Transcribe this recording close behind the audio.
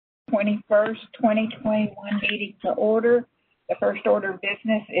21st, 2021 meeting to order. The first order of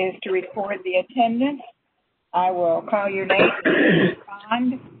business is to record the attendance. I will call your name and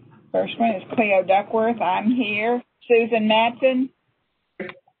respond. First one is Cleo Duckworth. I'm here. Susan Matson.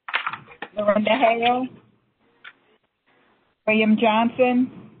 Lorinda Hale. William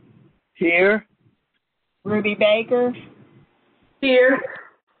Johnson. Here. Ruby Baker. Here.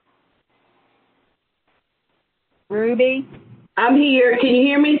 Ruby. I'm here. Can you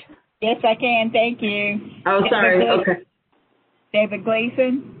hear me? Yes, I can. Thank you. Oh, sorry. Okay. David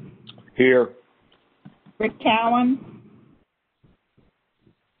Gleason. Here. Rick Cowan.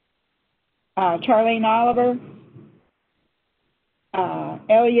 Charlene Oliver.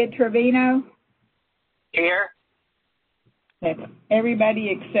 Elliot Trevino. Here. That's everybody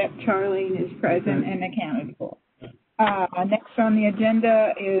except Charlene is present and accounted for. Next on the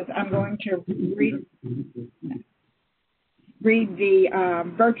agenda is I'm going to read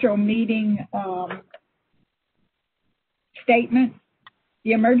the virtual meeting statement.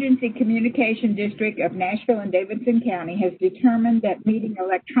 The Emergency Communication District of Nashville and Davidson County has determined that meeting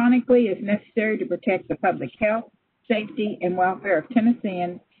electronically is necessary to protect the public health, safety, and welfare of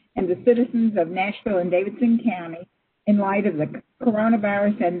Tennesseans and the citizens of Nashville and Davidson County in light of the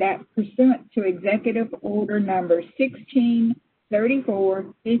coronavirus, and that pursuant to Executive Order Number 16, 34,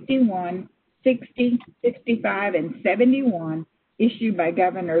 51, 60, 65, and 71, issued by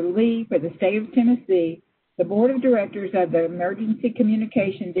Governor Lee for the state of Tennessee, the Board of Directors of the Emergency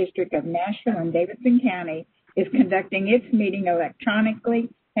Communication District of Nashville and Davidson County is conducting its meeting electronically,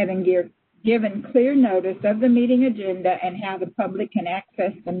 having given clear notice of the meeting agenda and how the public can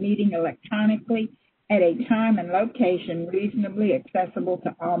access the meeting electronically at a time and location reasonably accessible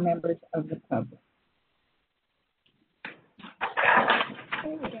to all members of the public.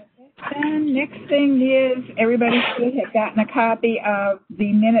 And next thing is everybody should have gotten a copy of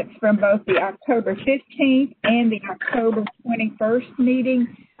the minutes from both the October 15th and the October 21st meeting.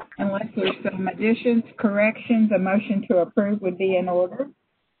 Unless there's some additions, corrections, a motion to approve would be in order.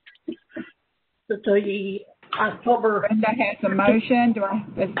 The October. Brenda has a motion. Do I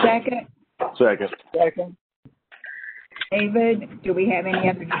have a second? Second. David, do we have any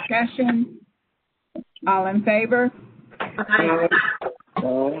other discussion? All in favor? Aye.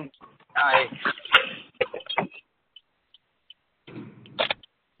 Aye.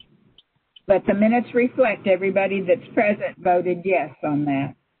 Let the minutes reflect everybody that's present voted yes on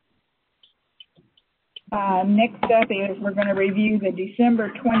that. Next up is we're going to review the December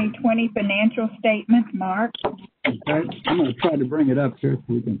 2020 financial statement. Mark? Okay. I'm going to try to bring it up here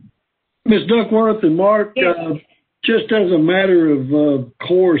so we can. Ms. Duckworth and Mark, Yes. just as a matter of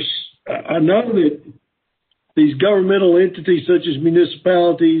course, I know that these governmental entities such as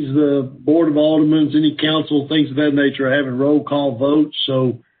municipalities, the Board of Aldermen, any council, things of that nature are having roll call votes.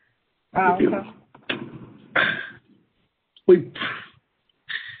 So we,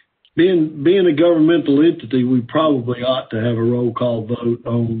 being a governmental entity, we probably ought to have a roll call vote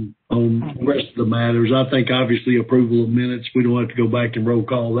on the rest of the matters. I think obviously approval of minutes, we don't have to go back and roll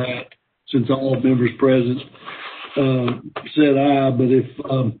call that since all members present said aye. But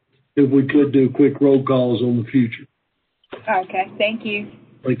if we could do quick roll calls on the future. Okay, thank you.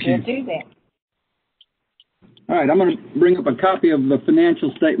 Thank you. We'll do that. All right, I'm going to bring up a copy of the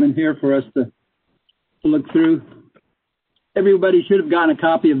financial statement here for us to look through. Everybody should have gotten a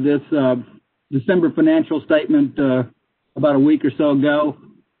copy of this December financial statement about a week or so ago.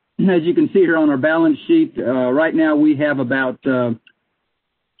 As you can see here on our balance sheet, right now we have about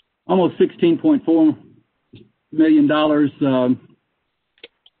almost $16.4 million.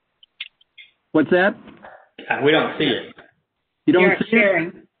 What's that? We don't see it. You don't see sharing.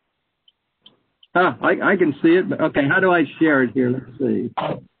 it? I can see it, but okay, how do I share it here? Let's see.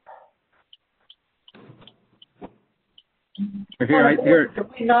 Here. Do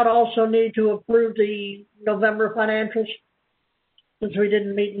we not also need to approve the November financials since we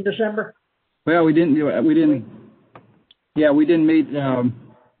didn't meet in December? Well, we didn't meet. Yeah,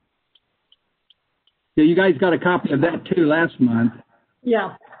 you guys got a copy of that too last month.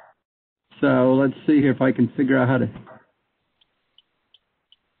 Yeah. So let's see here if I can figure out how to.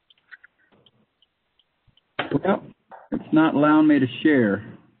 Well, it's not allowing me to share.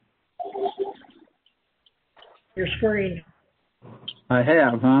 Your screen. I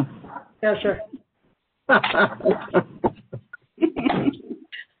have, huh? Yes, sir.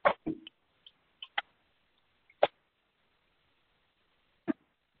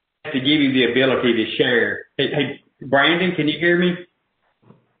 To give you the ability to share. Hey, Brandon, can you hear me?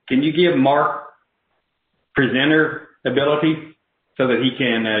 Can you give Mark presenter ability so that he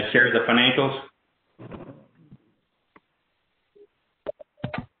can share the financials?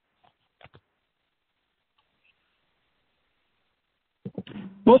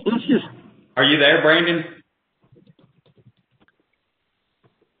 let's just. Are you there, Brandon?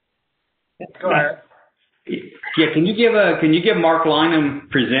 Go ahead. Yeah, can you give Mark Lynham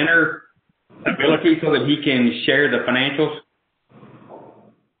presenter ability so that he can share the financials?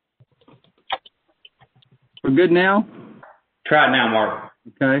 We're good now? Try it now, Mark.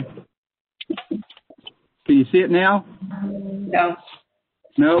 Okay. Can you see it now? No.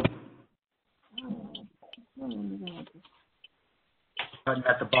 Nope. Button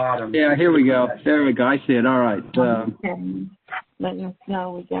at the bottom. Yeah, here we go. There we go. I see it. All right. Letting us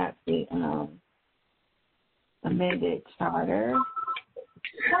know we got the amended charter.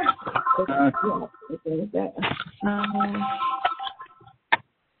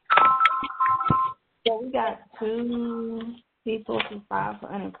 So we got 2 people who filed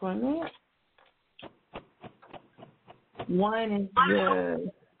for unemployment. One is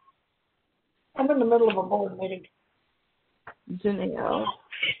the I'm in the middle of a board meeting. Janelle.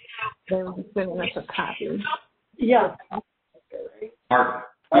 They were sending us a copy. Yeah. Mark.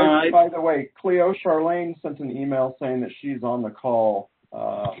 All right. By the way, Cleo, Charlene sent an email saying that she's on the call.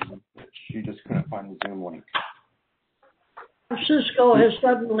 She just couldn't find the Zoom link. Cisco has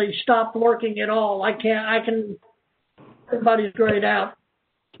suddenly stopped working at all. Everybody's grayed out.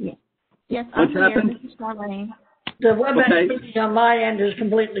 Yeah. Yes, I'm What's happened? here. This is Charlene. The WebEx Okay. meeting on my end has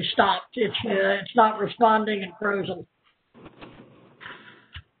completely stopped. It's not responding and frozen.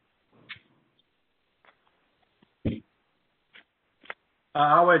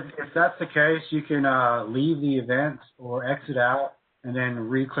 I would, if that's the case, you can leave the event or exit out and then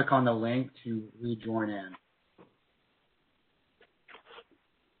re-click on the link to rejoin in.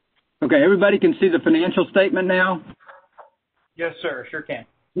 Okay, everybody can see the financial statement now? Yes, sir. Sure can.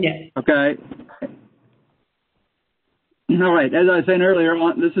 Yes. Okay. All right. As I was saying earlier,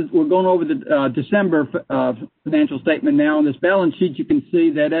 we're going over the December financial statement now. On this balance sheet, you can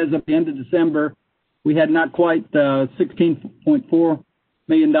see that as of the end of December, we had not quite $16.4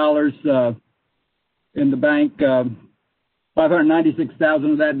 million in the bank.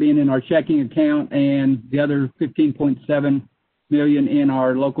 $596,000 of that being in our checking account, and the other $15.7 million in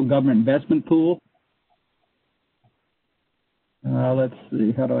our local government investment pool. Let's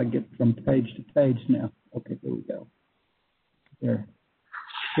see. How do I get from page to page now? Okay, there we go. There.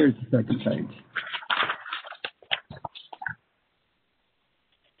 Here's the second page.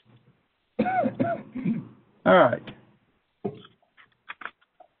 All right.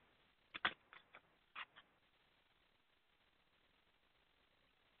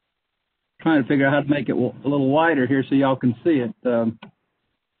 Trying to figure out how to make it a little wider here so y'all can see it.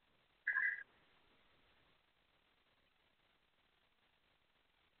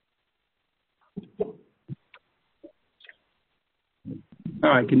 All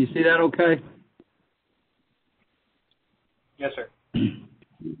right, can you see that okay? Yes, sir.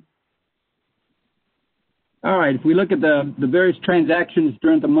 All right, if we look at the various transactions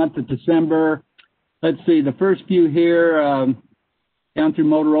during the month of December, let's see, the first few here, down through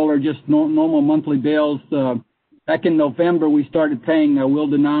Motorola, just normal monthly bills. Back in November, we started paying Will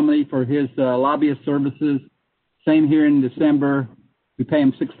Denominee for his lobbyist services. Same here in December. We pay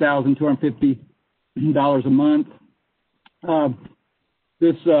him $6,250 a month.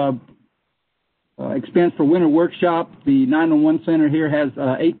 This expense for winter workshop, the 911 center here has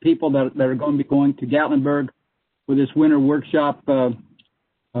 8 people that are going to be going to Gatlinburg for this winter workshop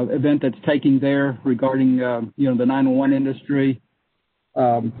event that's taking there regarding the 911 industry.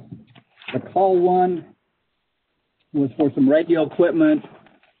 The call one was for some radio equipment.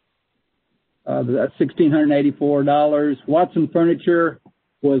 That's $1,684. Watson Furniture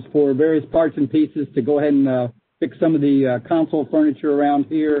was for various parts and pieces to go ahead and fix some of the console furniture around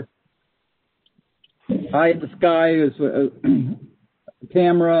here. Eye in the Sky is a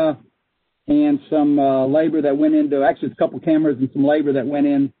camera and some labor that went into, actually it's a couple cameras and some labor that went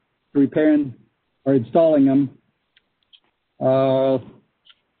in to repairing or installing them. Of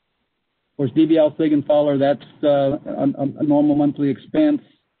course, DBL Siegenthaler, that's a normal monthly expense.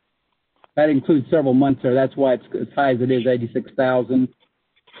 That includes several months there. That's why it's as high as it is, $86,000.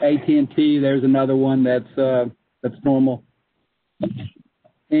 AT&T, there's another one that's normal.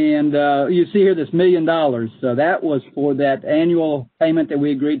 And you see here this $1 million. So that was for that annual payment that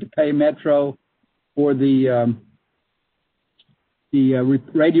we agreed to pay Metro for the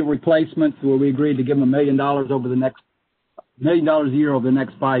radio replacements, where we agreed to give them $1 million over the next $1 million a year over the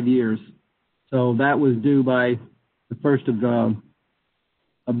next 5 years. So that was due by the first of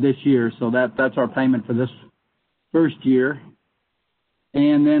this year. So that's our payment for this first year.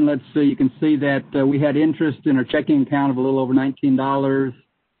 And then let's see, you can see that we had interest in our checking account of a little over $19.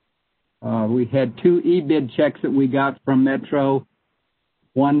 We had 2 e-bid checks that we got from Metro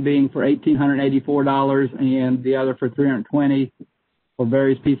one being for $1,884 and the other for $320 for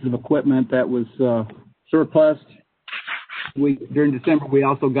various pieces of equipment that was surplus. During December, we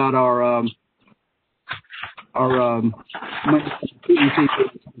also got our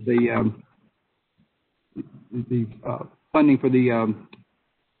the funding for the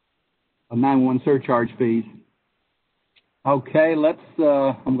 911 surcharge fees. Okay, let's.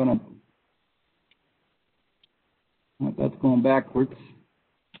 I'm gonna. That's going backwards.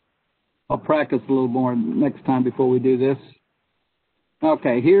 I'll practice a little more next time before we do this.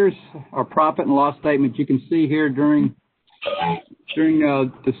 Okay, here's our profit and loss statement. You can see here during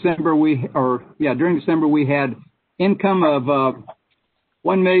December during December we had income of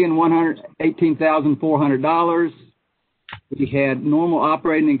 $1,118,400. We had normal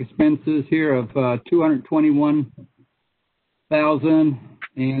operating expenses here of $221,000,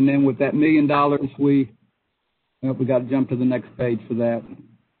 and then with that $1 million, we got to jump to the next page for that.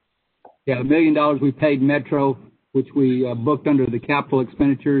 Yeah, $1 million we paid Metro, which we booked under the capital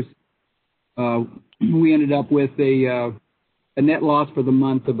expenditures. We ended up with a net loss for the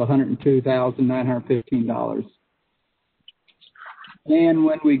month of $102,915. And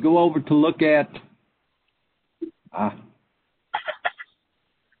when we go over to look at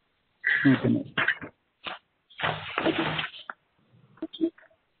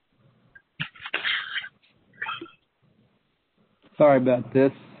sorry about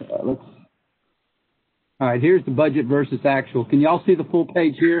this. All right, here's the budget versus actual. Can y'all see the full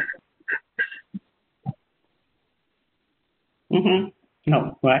page here? Mm-hmm.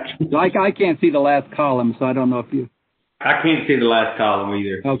 No, what? I can't see the last column, so I don't know if you... I can't see the last column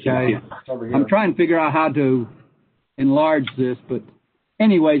either. Okay. I'm trying to figure out how to enlarge this, but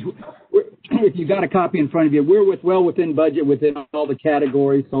anyways, if you've got a copy in front of you, we're well within budget within all the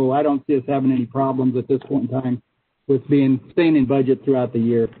categories, so I don't see us having any problems at this point in time with staying in budget throughout the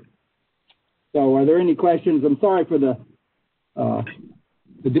year. So are there any questions? I'm sorry for the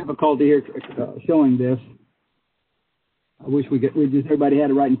difficulty here showing this. I wish everybody had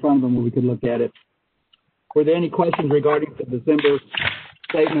it right in front of them where we could look at it. Were there any questions regarding the December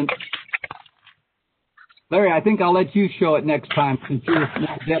statement? Larry, I think I'll let you show it next time since you're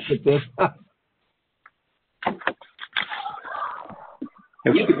more adept at this.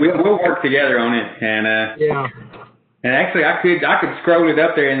 We'll work together on it, and yeah. And actually, I could scroll it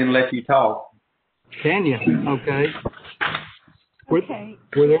up there and then let you talk. Can you? Okay. Okay.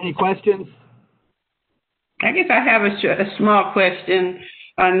 Were there any questions? I guess I have a small question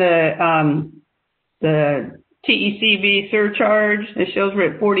on the TECV surcharge. It shows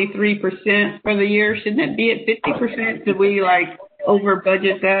we're at 43% for the year. Shouldn't it be at 50%? Did we over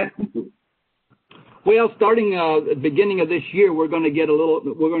budget that? Well, starting at the beginning of this year, we're going to get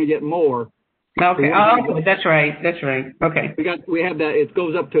more. Okay. Oh, that's right. Okay. We have that. It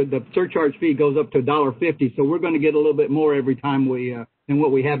goes up to the surcharge fee goes up to $1.50. So we're going to get a little bit more every time than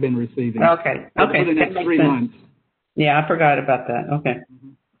what we have been receiving. Okay. For the next 3 months. Yeah, I forgot about that. Okay.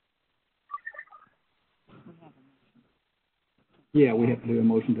 Yeah, we have to do a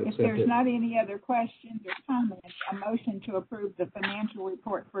motion to accept it. If there's not any other questions or comments, a motion to approve the financial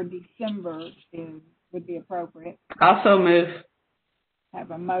report for December would be appropriate. Also move.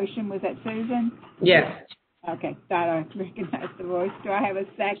 Have a motion. Was that Susan? Yes. Okay. Thought I recognized the voice. Do I have a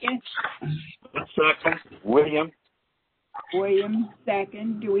second? Second. William,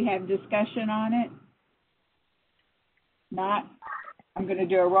 second. Do we have discussion on it? Not. I'm going to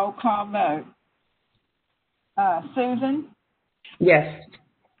do a roll call vote. Susan? Yes.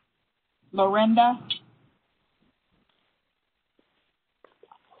 Lorinda?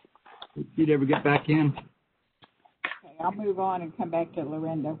 If you'd ever get back in. Okay, I'll move on and come back to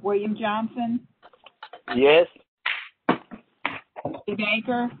Lorinda. William Johnson? yes. Steve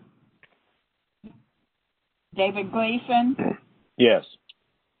Baker? David Gleason? Yes.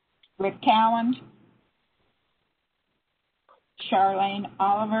 Rick Cowan? Charlene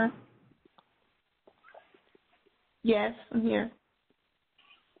Oliver? Yes, I'm here.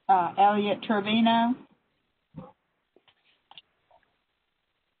 Elliot Trevino?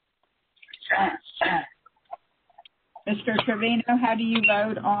 Mr. Trevino, how do you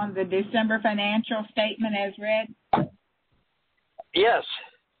vote on the December financial statement as read? Yes.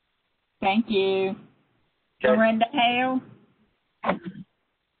 Thank you. Okay. Lorinda Hale?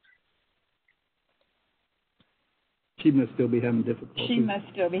 She must still be having difficulty.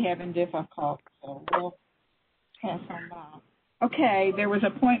 So we'll pass on that. Okay, there was a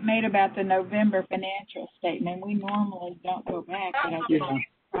point made about the November financial statement. We normally don't go back, but I guess we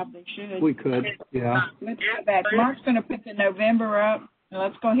probably should. We could, yeah. Let's go back. Mark's going to put the November up, and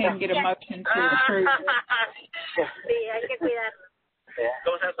let's go ahead and get a motion to approve it.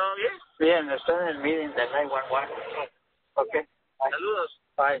 ¿Cómo está todo bien? Bien, estoy en el meeting del 911. Ok. Saludos.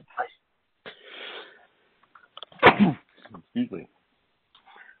 Bye. Bye.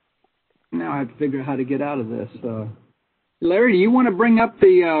 Now I have to figure out how to get out of this. Larry, do you want to bring up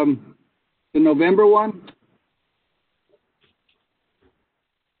the November one?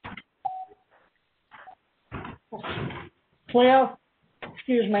 Cleo,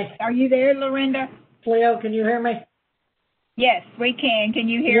 excuse me. Are you there, Lorinda? Cleo, can you hear me? Yes, we can. Can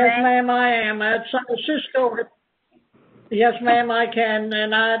you hear Yes, us? ma'am, I am. Cisco. Yes, ma'am, I can.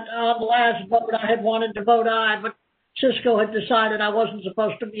 And on the last vote, I had wanted to vote aye, but Cisco had decided I wasn't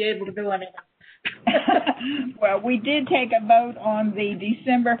supposed to be able to do anything. Well, we did take a vote on the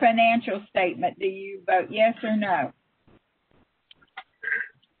December financial statement. Do you vote yes or no?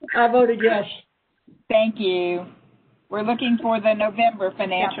 I voted yes. Thank you. We're looking for the November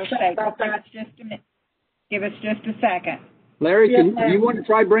financial statement. Give us just a second. Larry, Yes, can you want to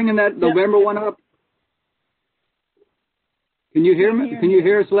try bringing that November one up? Can you hear me? Can you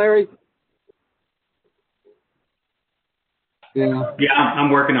hear us, Larry? Yeah. Yeah,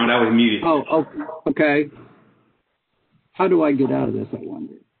 I'm working on it. I was muted. Oh, okay. How do I get out of this, I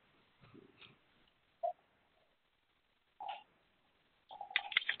wonder?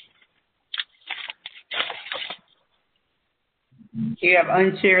 Do you have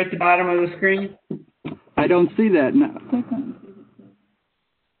unshare at the bottom of the screen? I don't see that now.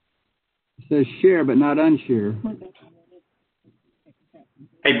 It says share, but not unshare.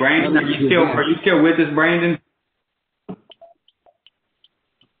 Hey, Brandon, are you still with us, Brandon?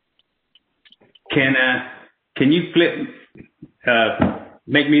 Can you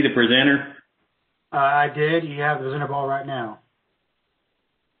make me the presenter? I did. You have the presenter ball right now.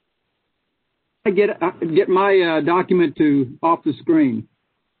 I get my document off the screen.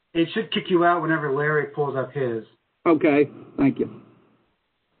 It should kick you out whenever Larry pulls up his. Okay, thank you.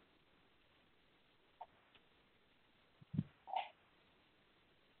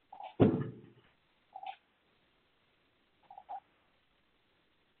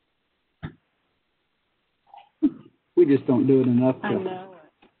 We just don't do it enough. I know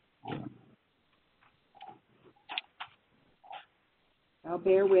it. I'll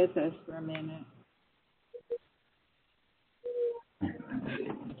bear with us for a minute.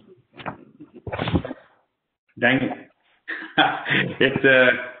 Dang it. It's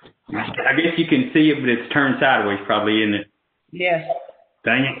I guess you can see it, but it's turned sideways probably, isn't it? Yes.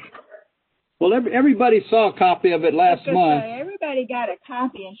 Dang it. Well, everybody saw a copy of it last month. Everybody got a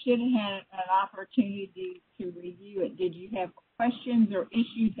copy and should have had an opportunity to review it. Did you have questions or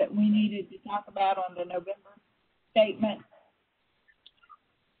issues that we needed to talk about on the November statement?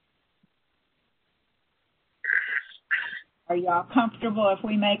 Are y'all comfortable if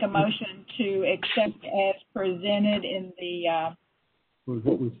we make a motion to accept as presented in the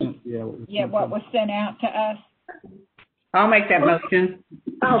What was sent, what was sent out to us? I'll make that motion.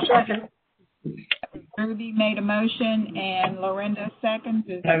 I'll second. Ruby made a motion and Lorinda seconds.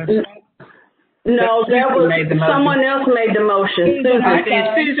 Is that correct? No, that was someone else made the motion.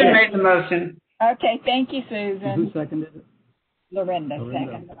 Susan made the motion. Okay, thank you, Susan. Who seconded it? Lorinda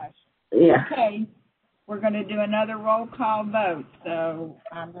seconded the motion. Yeah. Okay, we're going to do another roll call vote. So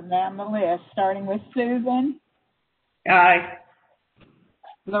I'm going down the list, starting with Susan. Aye.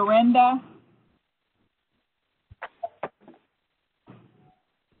 Lorinda.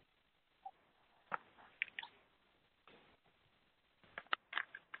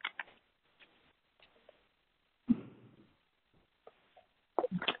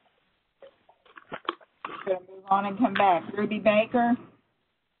 Going to move on and come back. Ruby Baker.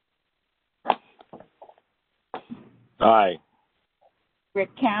 Aye. Rick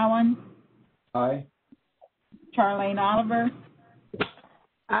Cowan. Aye. Charlene Oliver.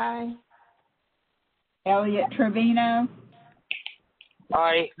 Aye. Elliot Trevino.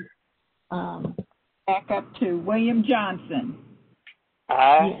 Aye. Back up to William Johnson.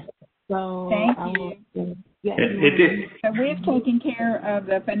 Aye. So Thank you. So we've taken care of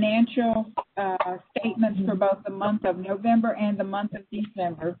the financial statements for both the month of November and the month of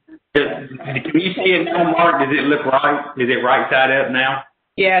December. Can you see it now, Mark? Does it look right? Is it right side up now?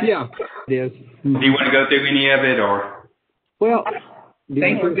 Yes. Yeah, it is. Do you want to go through any of it, or? Well,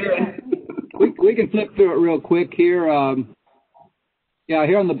 Think we're good. we can flip through it real quick here.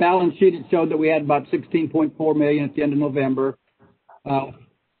 Here on the balance sheet, it showed that we had about $16.4 million at the end of November.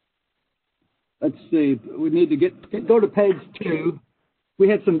 Let's see. We need to go to page 2. We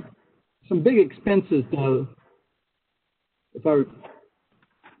had some big expenses though.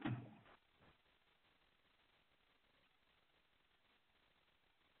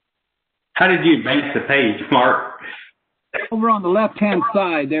 How did you advance the page, Mark? Over on the left-hand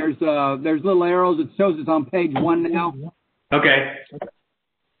side, there's little arrows. It shows it's on page 1 now. Okay.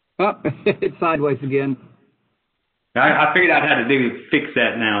 Oh, it's sideways again. I figured out how to fix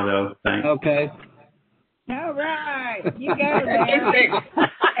that now, though. Thanks. Okay. All right. You got it, Larry.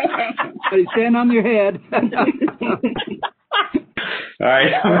 But stand on your head. All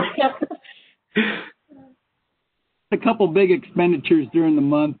right. A couple big expenditures during the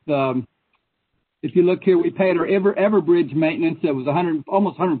month. If you look here, we paid our Everbridge maintenance. It was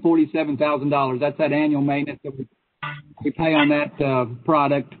almost $147,000. That's that annual maintenance that we pay on that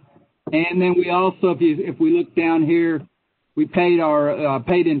product. And then we also, if we look down here, we paid our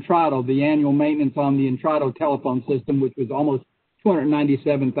paid Intrado, the annual maintenance on the Intrado telephone system, which was almost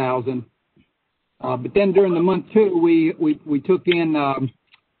 $297,000. But then during the month too, we took in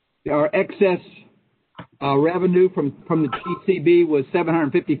our excess revenue from the TCB was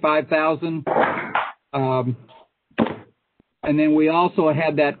 $755,000. And then we also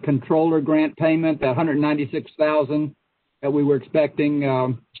had that controller grant payment, that $196,000 that we were expecting.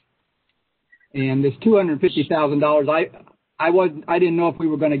 And this $250,000, I didn't know if we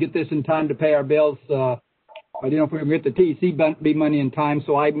were going to get this in time to pay our bills. I didn't know if we were going to get the TCB money in time,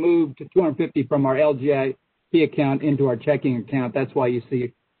 so I moved $250,000 from our LGIP account into our checking account. That's why you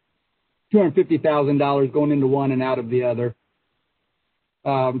see $250,000 going into one and out of the other.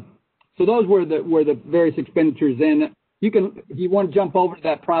 So those were the various expenditures. Then you can, if you want to jump over to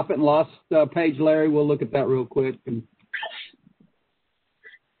that profit and loss page, Larry, we'll look at that real quick.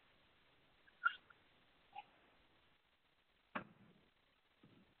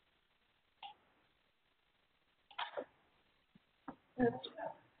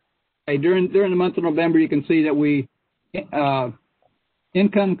 Hey, during the month of November, you can see that we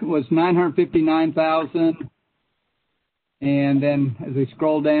income was $959,000, and then as we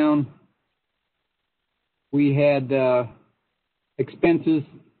scroll down, we had expenses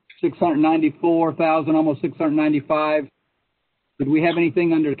 $694,000, almost $695,000. Did we have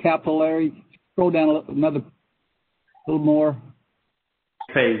anything under capital, Larry? Scroll down another little more.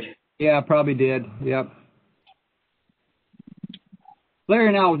 Page. Yeah, probably did. Yep. Larry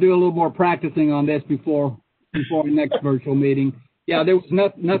and I will do a little more practicing on this before the next virtual meeting. Yeah, there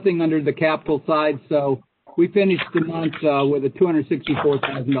was nothing under the capital side, so we finished the month with a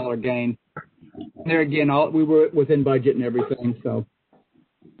 $264,000 gain. There again, we were within budget and everything. So,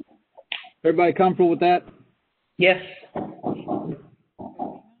 everybody comfortable with that? Yes.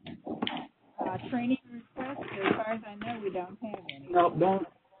 Training requests, as far as I know, we don't have any. No, don't.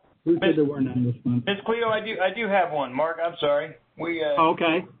 Who said there were none this month? Ms. Cleo, I do have one. Mark, I'm sorry.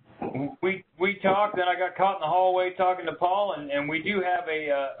 Okay. We talked, and I got caught in the hallway talking to Paul, and we do have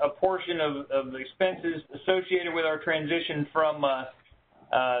a portion of the expenses associated with our transition from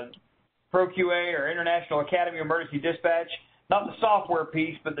ProQA or International Academy of Emergency Dispatch, not the software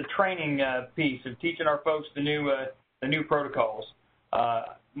piece, but the training piece of teaching our folks the new protocols.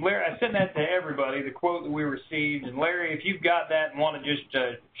 Larry, I sent that to everybody, the quote that we received, and Larry, if you've got that and want to just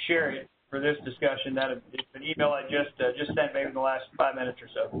share it for this discussion, it's an email I just sent maybe in the last 5 minutes or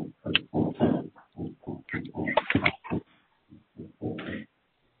so.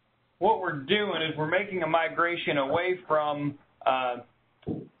 What we're doing is we're making a migration away from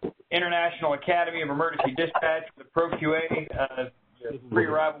International Academy of Emergency Dispatch, the ProQA,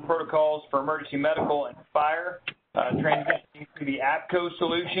 pre-arrival protocols for emergency medical and fire, transitioning to the APCO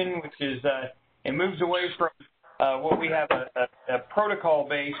solution, which is it moves away from what we have a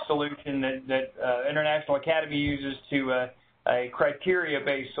protocol-based solution that International Academy uses to a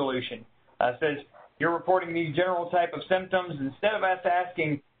criteria-based solution. It says you're reporting these general type of symptoms. Instead of us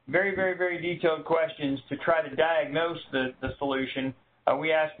asking very, very, very detailed questions to try to diagnose the solution,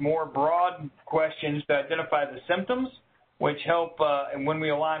 we ask more broad questions to identify the symptoms, which help, and when we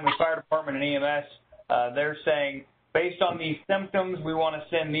align with fire department and EMS, they're saying, based on these symptoms, we want to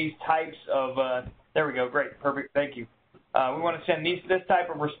send these types of, there we go, great, perfect, thank you. We want to send this type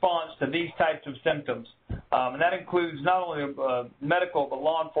of response to these types of symptoms. And that includes not only medical, but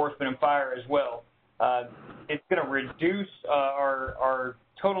law enforcement and fire as well. It's going to reduce our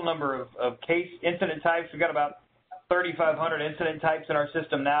total number of case incident types. We've got about 3,500 incident types in our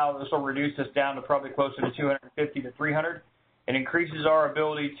system now. This will reduce us down to probably closer to 250 to 300. It increases our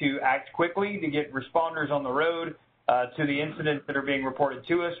ability to act quickly, to get responders on the road to the incidents that are being reported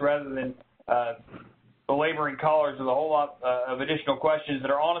to us, rather than belaboring callers with a whole lot of additional questions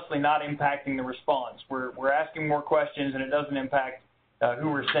that are honestly not impacting the response. We're asking more questions, and it doesn't impact who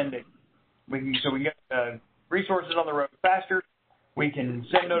we're sending. So we get resources on the road faster. We can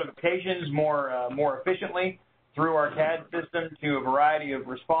send notifications more efficiently through our CAD system to a variety of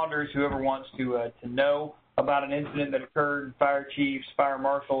responders, whoever wants to know about an incident that occurred, fire chiefs, fire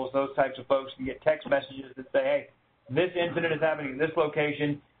marshals, those types of folks can get text messages that say, hey, this incident is happening at this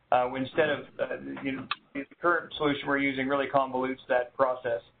location, instead of the current solution we're using really convolutes that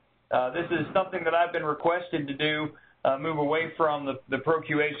process. This is something that I've been requested to do, move away from the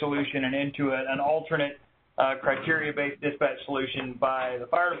ProQA solution and into an alternate criteria-based dispatch solution by the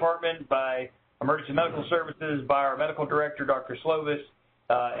fire department, by emergency medical services, by our medical director, Dr. Slovis,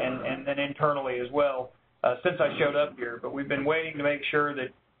 and then internally as well, since I showed up here. But we've been waiting to make sure that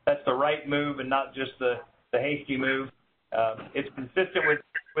that's the right move and not just the hasty move. It's consistent with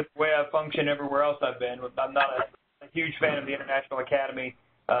the way I've functioned everywhere else I've been. I'm not a huge fan of the International Academy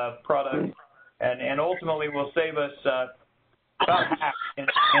product, and ultimately will save us about half in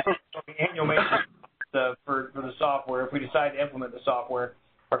annual maintenance for the software if we decide to implement the software.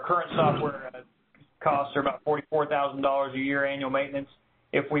 Our current software costs are about $44,000 a year annual maintenance.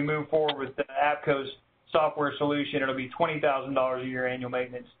 If we move forward with the APCO's software solution, it'll be $20,000 a year annual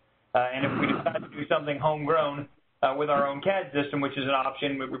maintenance. And if we decide to do something homegrown with our own CAD system, which is an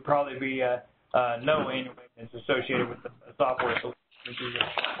option, it would probably be no annual maintenance associated with the software solution, which is as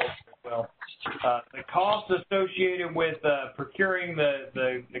well. The costs associated with procuring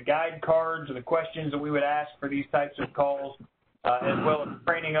the guide cards or the questions that we would ask for these types of calls, as well as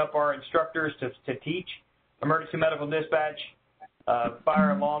training up our instructors to teach emergency medical dispatch,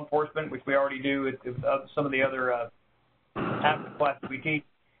 fire and law enforcement, which we already do with some of the other classes we teach,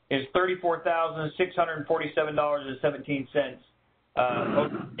 is $34,647.17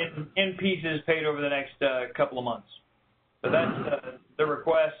 in pieces paid over the next couple of months. So that's the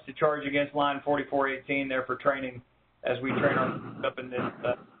request to charge against line 4418 there for training as we train our up in this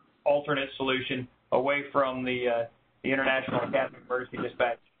alternate solution away from the International Academy Emergency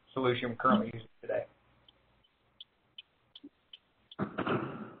Dispatch solution we're currently using today.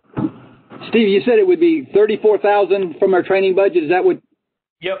 Steve, you said it would be $34,000 from our training budget. Is that what?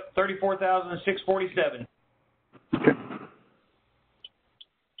 Yep, $34,647. Okay.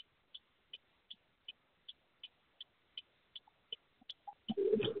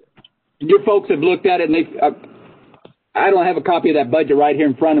 Your folks have looked at it, and I don't have a copy of that budget right here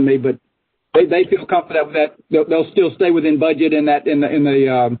in front of me, but they feel confident that they'll still stay within budget in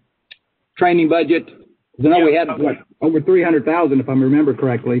the training budget. I know we had over $300,000 if I remember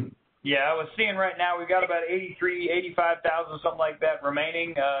correctly. Yeah, I was seeing right now we've got about 85,000, something like that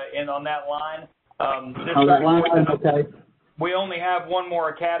remaining on that line. That line, okay. We only have one more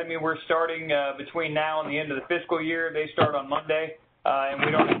academy we're starting between now and the end of the fiscal year. They start on Monday, and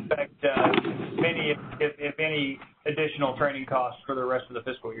we don't expect many, if any, additional training costs for the rest of the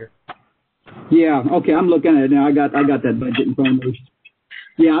fiscal year. Yeah, okay, I'm looking at it now. I got that budget in front of me.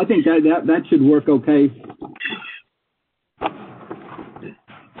 Yeah, I think that should work okay.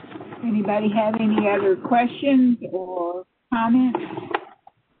 Anybody have any other questions or comments?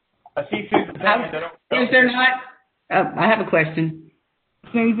 I see Susan's hand. Is there not? I have a question.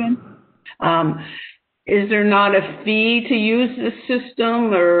 Susan? Is there not a fee to use the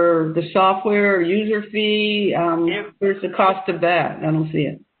system or the software or user fee? Where's the cost of that? I don't see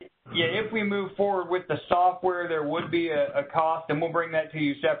it. Yeah, if we move forward with the software, there would be a cost, and we'll bring that to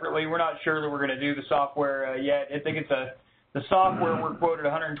you separately. We're not sure that we're going to do the software yet. I think the software we're quoted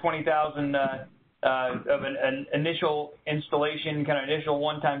 $120,000 of an initial installation, kind of initial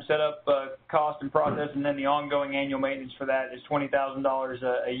one-time setup cost and process, and then the ongoing annual maintenance for that is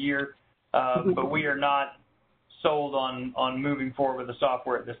 $20,000 a year. But we are not sold on moving forward with the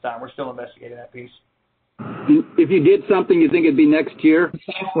software at this time. We're still investigating that piece. If you did something, you think it'd be next year?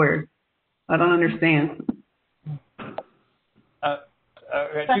 Software. I don't understand. Two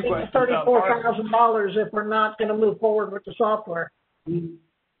questions. $34,000 if we're not going to move forward with the software. I'm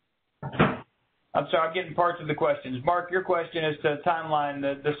sorry, I'm getting parts of the questions. Mark, your question is to timeline.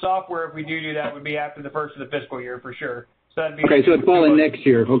 The software, if we do that, would be after the first of the fiscal year for sure. So that'd be okay, so it's falling next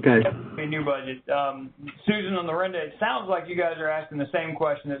year. Okay. That'd be a new budget. Susan on Lorinda, it sounds like you guys are asking the same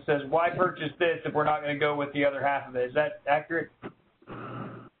question that says, why purchase this if we're not going to go with the other half of it? Is that accurate?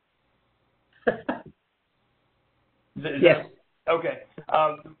 Yes. Okay.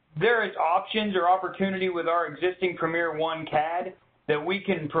 There is options or opportunity with our existing Premier One CAD that we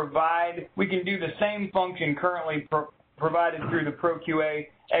can provide. We can do the same function currently provided through the ProQA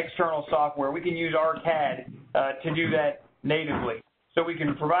external software. We can use our CAD to do that natively. So we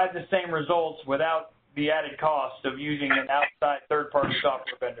can provide the same results without the added cost of using an outside third-party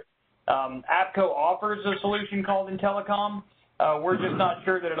software vendor. APCO offers a solution called Intellicom. We're just not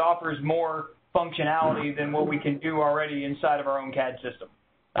sure that it offers more functionality than what we can do already inside of our own CAD system.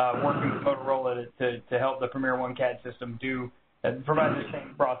 Working with Motorola to help the Premier One CAD system provide the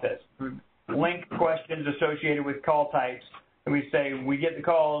same process. linked questions associated with call types. And we say, we get the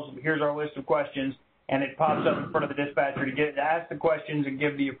calls, here's our list of questions, and it pops up in front of the dispatcher to ask the questions and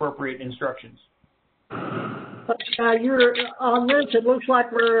give the appropriate instructions. You're on this. It looks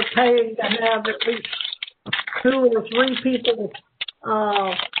like we're paying to have at least 2 or 3 people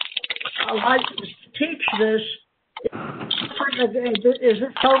licensed to teach this. Is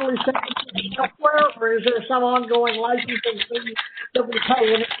it totally separate software, or is there some ongoing licensing fee that we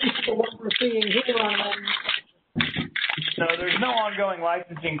pay in addition to what we're seeing here on? No, there's no ongoing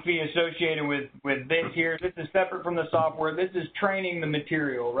licensing fee associated with this here. This is separate from the software. This is training the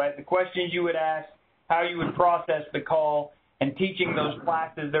material, right? The questions you would ask, how you would process the call, and teaching those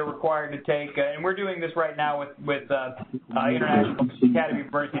classes they're required to take. And we're doing this right now with International Academy of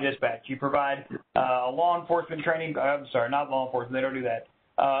Emergency Dispatch. You provide a law enforcement training, I'm sorry, not law enforcement, they don't do that.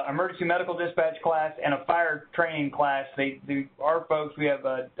 Emergency medical dispatch class and a fire training class. Our folks, we have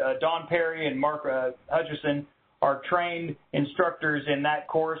Don Perry and Mark Hutchison, are trained instructors in that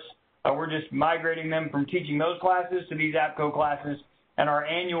course. We're just migrating them from teaching those classes to these APCO classes. And our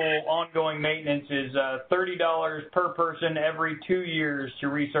annual ongoing maintenance is $30 per person every 2 years to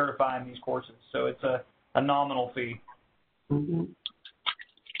recertify in these courses. So it's a nominal fee. Mm-hmm.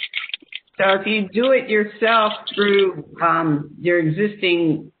 So if you do it yourself through your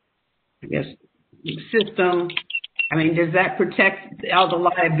existing, I guess, system, I mean, does that protect all the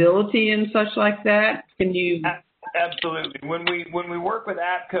liability and such like that? Can you? Absolutely. When we work with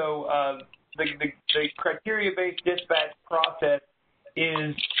APCO, the criteria-based dispatch process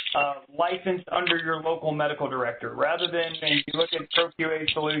is licensed under your local medical director. Rather than, if you look at ProQA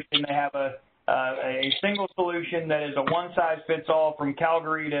solution, they have a single solution that is a one-size-fits-all from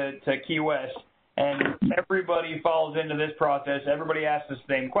Calgary to Key West, and everybody falls into this process. Everybody asks the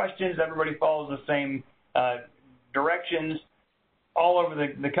same questions. Everybody follows the same directions all over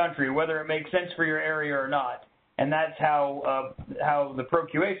the country, whether it makes sense for your area or not. And that's how the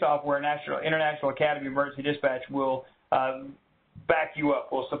ProQA software, International Academy of Emergency Dispatch, will back you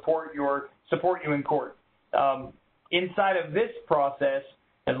up, will support you in court. Inside of this process,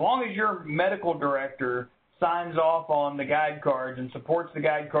 as long as your medical director signs off on the guide cards and supports the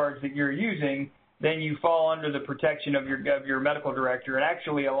guide cards that you're using, then you fall under the protection of your medical director. It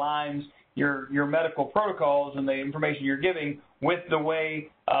actually aligns your medical protocols and the information you're giving with the way,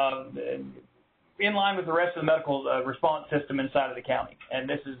 in line with the rest of the medical response system inside of the county. And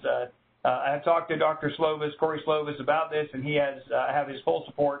this is, I have talked to Dr. Slovis, Corey Slovis, about this, and he has have his full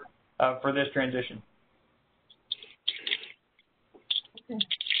support for this transition.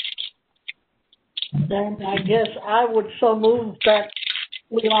 Then I guess I would so move that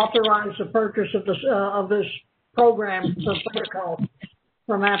we authorize the purchase of this program, the protocol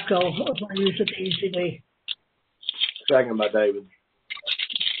from APCO for use at the ECD. Second by David.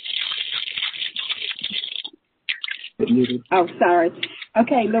 Oh, sorry.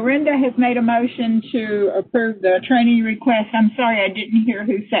 Okay, Lorinda has made a motion to approve the training request. I'm sorry, I didn't hear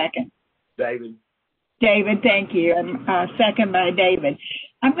who second. David. David, thank you. Second by David.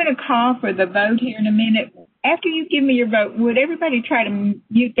 I'm going to call for the vote here in a minute. After you give me your vote, would everybody try to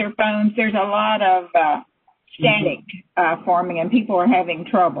mute their phones? There's a lot of static forming, and people are having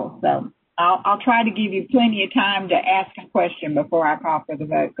trouble. So I'll try to give you plenty of time to ask a question before I call for the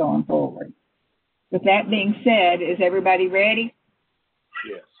vote going forward. With that being said, is everybody ready?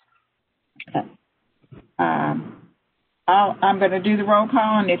 Yes. Okay. I'm going to do the roll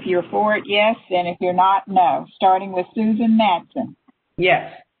call, and if you're for it, yes, and if you're not, no. Starting with Susan Matson.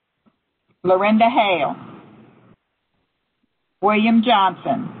 Yes. Lorinda Hale. William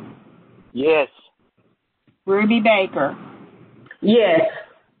Johnson. Yes. Ruby Baker. Yes.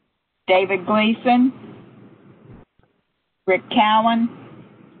 David Gleason. Rick Cowan.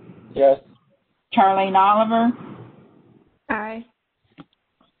 Yes. Charlene Oliver. Aye.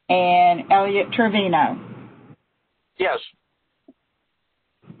 And Elliot Trevino. Yes.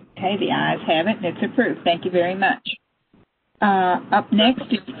 Okay, the ayes have it, and it's approved. Thank you very much. Up next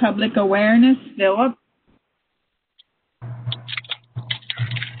is public awareness. Philip?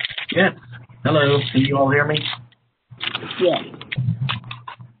 Yes. Hello. Can you all hear me? Yes.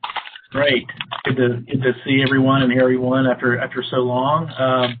 Great. Good to see everyone and hear everyone after so long.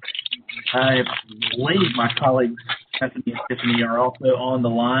 I believe my colleagues Stephanie and Tiffany are also on the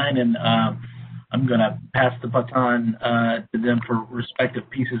line, and I'm going to pass the baton to them for respective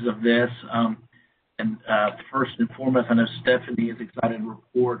pieces of this. And first and foremost, I know Stephanie is excited to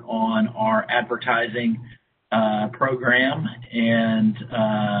report on our advertising program, and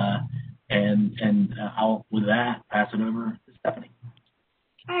I'll, with that, pass it over to Stephanie.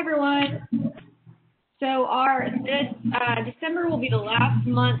 Hi, everyone. So this December will be the last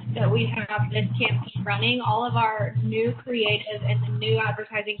month that we have this campaign running. All of our new creative and the new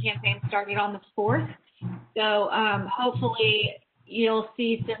advertising campaign started on the 4th. So hopefully you'll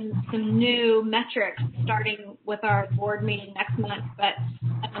see some new metrics starting with our board meeting next month. But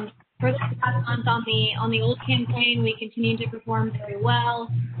for this past month on the old campaign, we continue to perform very well.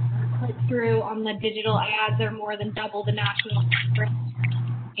 Our click-through on the digital ads are more than double the national average.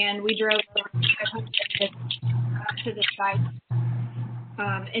 And we drove over 500 to the site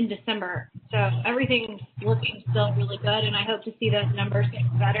in December. So everything's looking still really good, and I hope to see those numbers get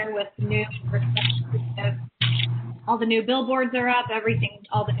better with new all the new billboards are up,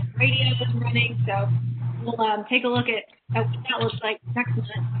 all the new radio is running. So we'll take a look at what that looks like next month.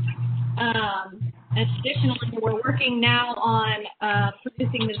 Additionally, we're working now on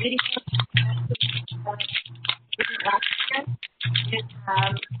producing the video. And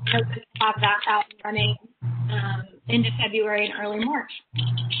hope to have that out and running into February and early March.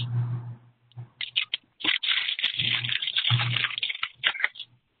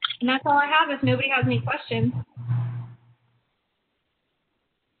 And that's all I have if nobody has any questions.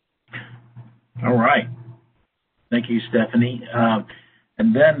 All right. Thank you, Stephanie.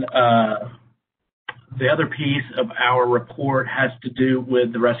 And then the other piece of our report has to do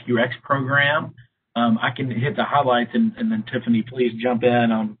with the Rescue X program. I can hit the highlights, and then Tiffany, please jump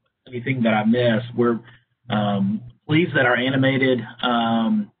in on anything that I missed. We're pleased that our animated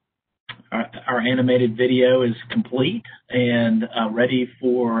video is complete and ready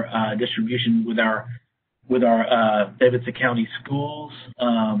for distribution with our Davidson County schools.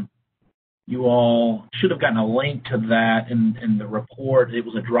 You all should have gotten a link to that in the report. It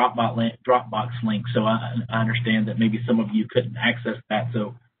was a Dropbox link, so I understand that maybe some of you couldn't access that.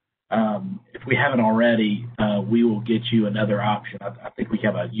 So if we haven't already, we will get you another option. I think we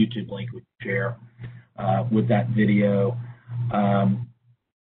have a YouTube link we can share with that video.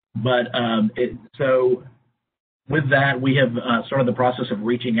 So with that, we have started the process of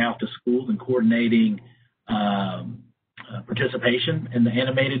reaching out to schools and coordinating participation in the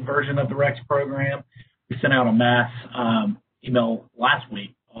animated version of the REX program. We sent out a mass email last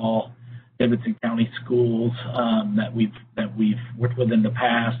week, all Davidson County schools that we've worked with in the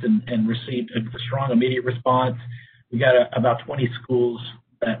past, and received a strong immediate response. We got about 20 schools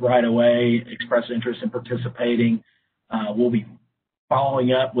that right away expressed interest in participating. We'll be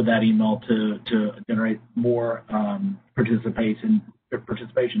following up with that email to generate more participation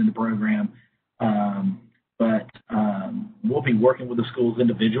in the program. But we'll be working with the schools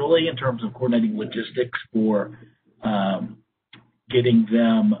individually in terms of coordinating logistics for getting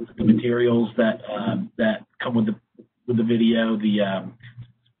them the materials that come with the video,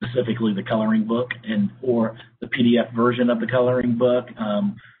 specifically the coloring book or the PDF version of the coloring book.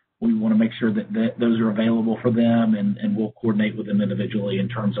 We want to make sure that those are available for them, and we'll coordinate with them individually in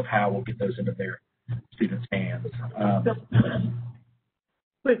terms of how we'll get those into their students' hands.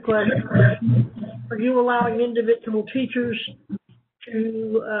 Quick question. Are you allowing individual teachers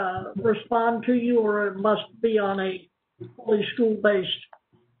to respond to you, or it must be on a fully school-based?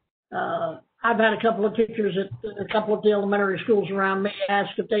 I've had a couple of teachers at a couple of the elementary schools around me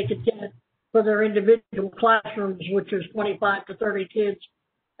ask if they could get it for their individual classrooms, which is 25 to 30 kids,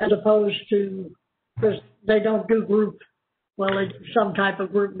 as opposed to, because they don't do group, well, they do some type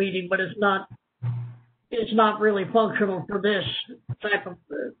of group meeting, but it's not really functional for this type of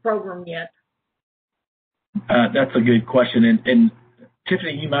program yet. That's a good question. And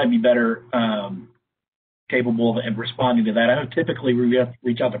Tiffany, you might be better capable of responding to that. I know typically we have to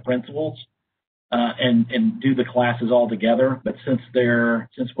reach out to principals and do the classes all together, but since we're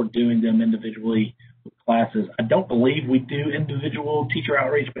doing them individually with classes, I don't believe we do individual teacher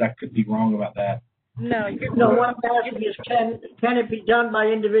outreach, but I could be wrong about that. No, what I'm asking is, can it be done by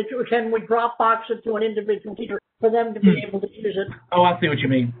individual? Can we Dropbox it to an individual teacher for them to be able to use it? Oh, I see what you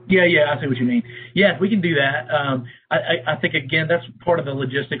mean. Yeah, I see what you mean. Yes, we can do that. I think, again, that's part of the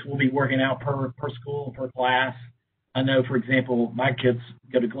logistics we'll be working out per school, per class. I know, for example, my kids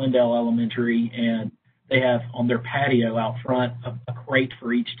go to Glendale Elementary, and they have on their patio out front a crate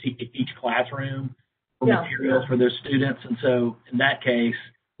for each classroom for materials for their students. And so in that case,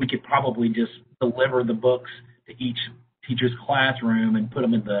 we could probably just deliver the books to each teacher's classroom and put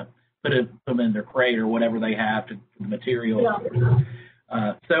them in their crate or whatever they have to the materials.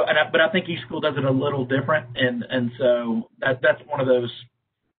 Yeah. But I think each school does it a little different, and so that's one of those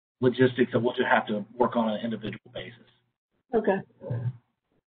logistics that we'll just have to work on an individual basis. Okay.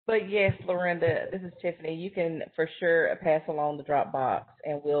 But yes, Lorinda, this is Tiffany. You can for sure pass along the Dropbox,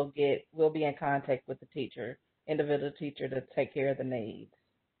 and we'll be in contact with the individual teacher to take care of the needs.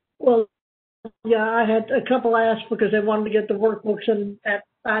 Well, Yeah, I had a couple asked because they wanted to get the workbooks, and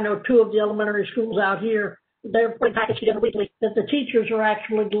I know 2 of the elementary schools out here, they're putting packets together weekly that the teachers are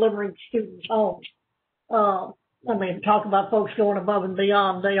actually delivering to students' homes. I mean, talk about folks going above and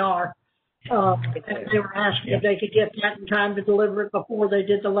beyond, they are. And they were asking if they could get that in time to deliver it before they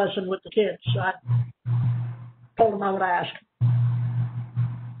did the lesson with the kids. So I told them I would ask.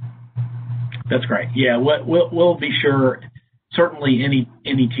 That's great. Yeah, we'll be sure. Certainly,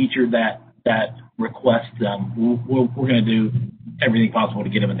 any teacher that requests them, we're going to do everything possible to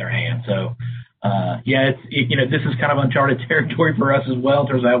get them in their hands. So, this is kind of uncharted territory for us as well in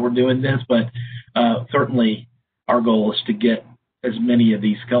terms of how we're doing this. But certainly, our goal is to get as many of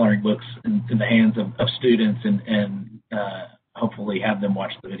these coloring books in the hands of students and hopefully have them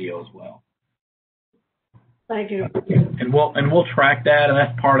watch the video as well. Thank you. And we'll track that, and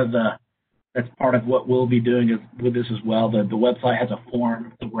that's part of what we'll be doing with this as well. The website has a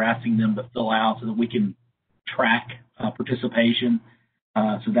form that we're asking them to fill out so that we can track participation.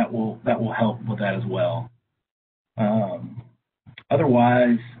 So that will help with that as well.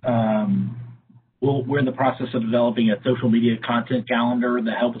 Otherwise, we're in the process of developing a social media content calendar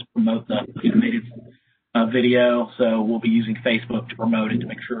that helps us promote the animated video. So we'll be using Facebook to promote it to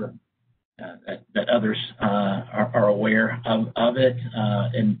make sure that others are aware of it,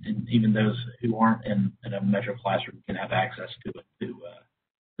 and even those who aren't in a metro classroom can have access to it to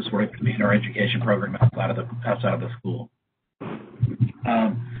sort of continue our education program outside of the school.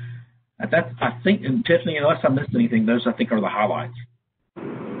 I think, and Tiffany, unless I missed anything, those I think are the highlights.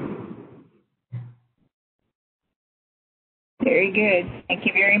 Very good. Thank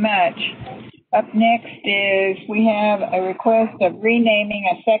you very much. Up next is we have a request of renaming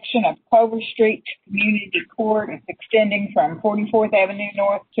a section of Clover Street to Community Court. It's extending from 44th Avenue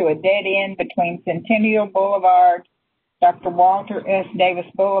North to a dead end between Centennial Boulevard, Dr. Walter S.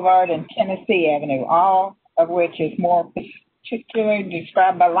 Davis Boulevard, and Tennessee Avenue, all of which is more particularly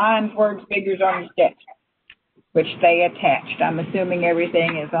described by lines, words, figures on the steps, which they attached. I'm assuming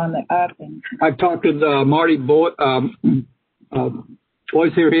everything is on the up. And I've talked with Marty Boyce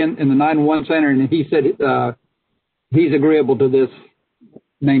here in the 911 center, and he said he's agreeable to this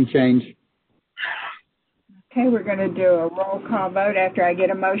name change. Okay, we're going to do a roll call vote after I get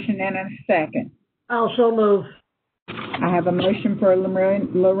a motion in a second. I'll so move. I have a motion for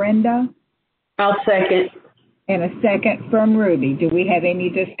Lorinda. I'll second. And a second from Ruby. Do we have any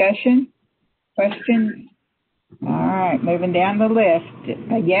discussion? Questions? All right, moving down the list.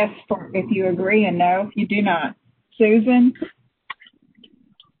 A yes if you agree, and no if you do not. Susan?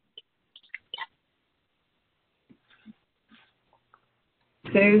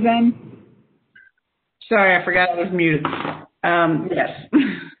 Susan? Sorry, I forgot I was muted. Yes.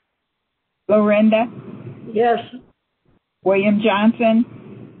 Lorinda? Yes. William Johnson?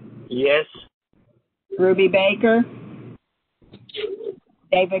 Yes. Ruby Baker?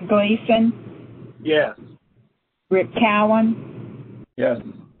 David Gleason? Yes. Rick Cowan? Yes.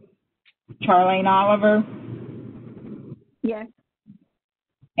 Charlene Oliver? Yes.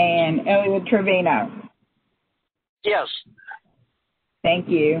 And Elliot Trevino? Yes. Thank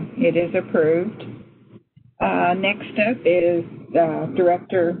you. It is approved. Next up is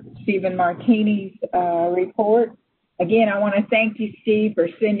Director Stephen Martini's report. Again, I want to thank you, Steve, for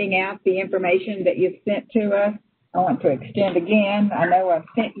sending out the information that you've sent to us. I want to extend again. I know I've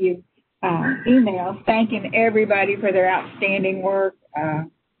sent you emails thanking everybody for their outstanding work.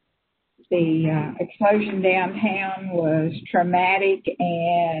 The explosion downtown was traumatic,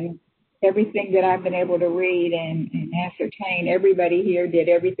 and everything that I've been able to read and ascertain, everybody here did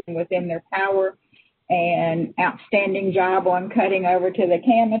everything within their power. And outstanding job on cutting over to the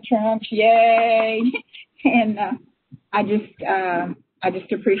camera trunks. Yay! And I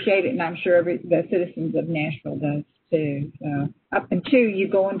just appreciate it, and I'm sure the citizens of Nashville does too. Up until you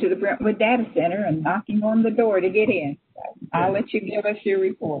go into the Brentwood Data Center and knocking on the door to get in. So I'll let you give us your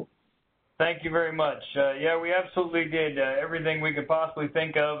report. Thank you very much. Yeah, we absolutely did everything we could possibly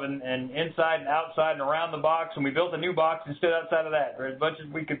think of, and inside and outside and around the box. And we built a new box and stood outside of that. For as much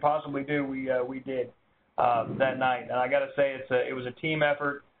as we could possibly do, we did that night. And I got to say, it was a team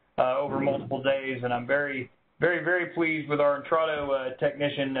effort over multiple days, and I'm very, very, very pleased with our Entrado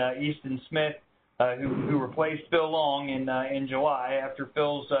technician, Easton Smith, who replaced Phil Long in July after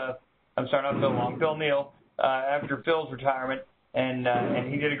Phil Neal, after Phil's retirement. And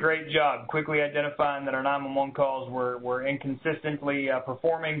he did a great job quickly identifying that our 911 calls were inconsistently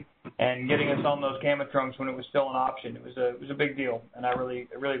performing and getting us on those camera trunks when it was still an option. It was a big deal, and I really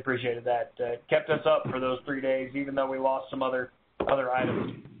appreciated that. It kept us up for those 3 days, even though we lost some other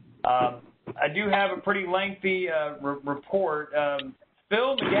items. I do have a pretty lengthy report.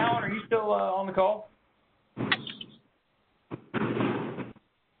 Phil McGowan, are you still on the call?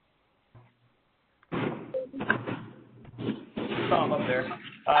 I'm up there.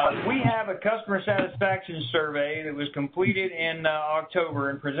 We have a customer satisfaction survey that was completed in October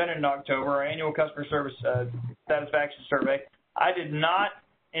and presented in October, our annual customer service satisfaction survey. I did not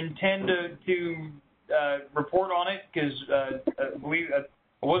intend to report on it because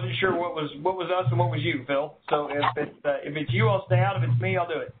I wasn't sure what was us and what was you, Phil. So if it's you, I'll stay out. If it's me, I'll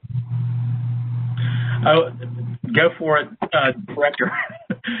do it. Oh, go for it, Director.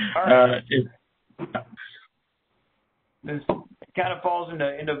 All right. This kind of falls into,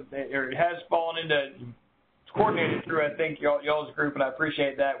 or it has fallen into, it's coordinated through, I think, y'all's group, and I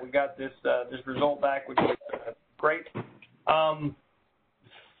appreciate that. We got this result back, which is great.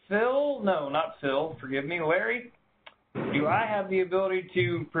 Forgive me, Larry, do I have the ability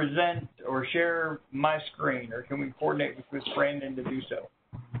to present or share my screen, or can we coordinate with Brandon to do so?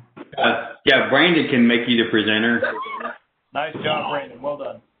 Yeah, Brandon can make you the presenter. Nice job, Brandon. Well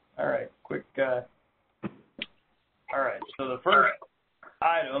done. All right, quick. All right, so the first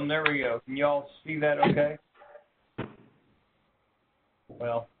item, there we go. Can y'all see that okay?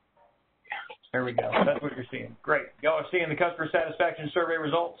 Well, there we go. That's what you're seeing. Great. Y'all are seeing the customer satisfaction survey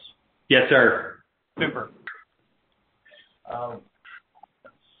results? Yes, sir. Super.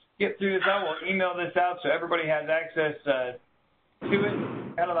 Skip through this. I will email this out so everybody has access to it.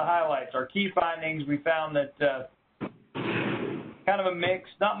 Kind of the highlights. Our key findings, we found that kind of a mix,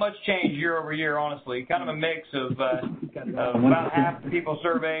 not much change year over year, honestly. Kind of a mix of about half the people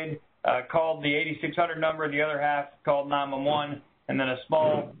surveyed called the 8600 number, the other half called 911, and then a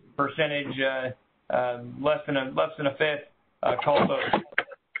small percentage, less than a fifth, called both.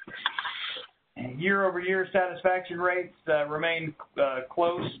 Year over year satisfaction rates remained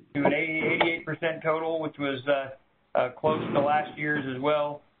close to an 88% total, which was close to last year's as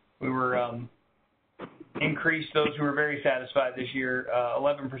well. We were increased those who were very satisfied this year,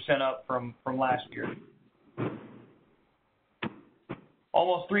 11% up from last year.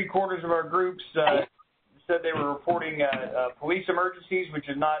 Almost 3/4 of our groups said they were reporting police emergencies, which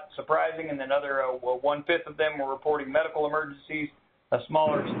is not surprising, and then other 1/5 of them were reporting medical emergencies. A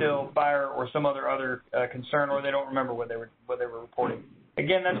smaller still fire or some other concern, or they don't remember what they were reporting.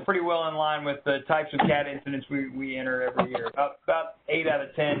 Again, that's pretty well in line with the types of CAT incidents we enter every year. About 8 out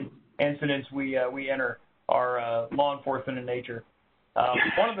of 10 incidents we enter are law enforcement in nature.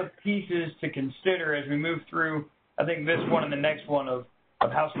 One of the pieces to consider as we move through, I think this one and the next one, of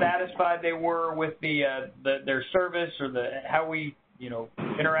how satisfied they were with their service or how we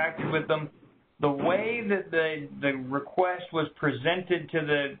interacted with them. The way that the request was presented to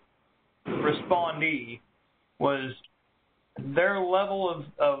the respondee was their level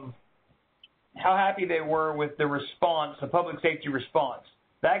of how happy they were with the response, the public safety response.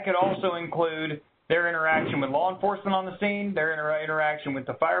 That could also include their interaction with law enforcement on the scene, their interaction with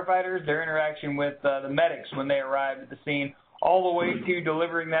the firefighters, their interaction with the medics when they arrived at the scene, all the way to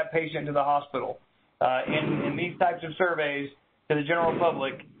delivering that patient to the hospital. In these types of surveys to the general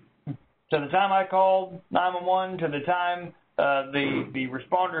public, to the time I called 911 to the time the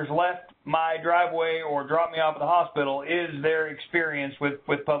responders left my driveway or dropped me off at the hospital is their experience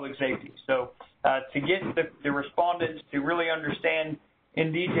with public safety. So to get the respondents to really understand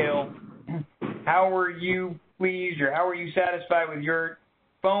in detail how were you pleased or how were you satisfied with your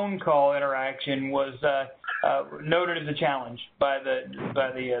phone call interaction was noted as a challenge by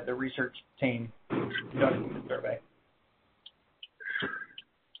the research team conducting the survey.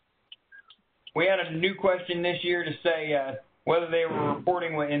 We had a new question this year to say whether they were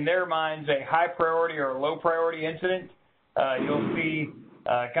reporting in their minds a high priority or a low priority incident. You'll see,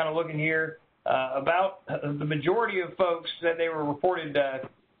 kind of looking here, about the majority of folks said they were reported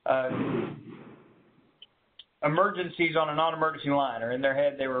emergencies on a non-emergency line, or in their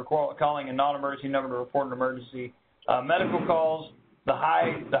head they were calling a non-emergency number to report an emergency. Medical calls, the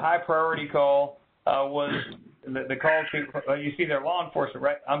high priority call was the call to, you see their law enforcement,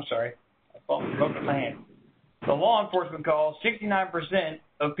 right? I'm sorry. Both in my hand. The law enforcement call, 69%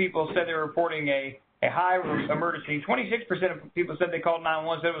 of people said they were reporting a high emergency. 26% of people said they called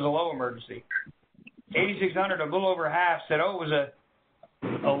 911, said it was a low emergency. 8,600, a little over half, said, it was a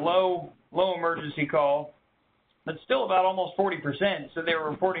low emergency call. But still about almost 40% said they were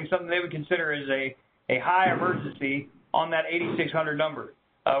reporting something they would consider as a high emergency on that 8,600 number.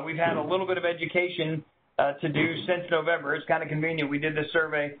 We've had a little bit of education to do since November. It's kind of convenient. We did this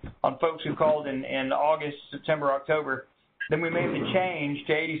survey on folks who called in August, September, October. Then we made the change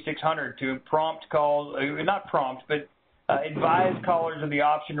to 8,600 to prompt calls, not prompt, but advise callers of the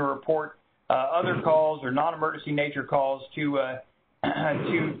option to report other calls or non-emergency nature calls to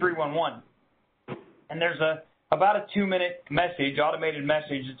to 311. And there's about a 2-minute message, automated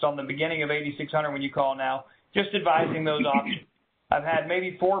message. It's on the beginning of 8600 when you call now, just advising those options. I've had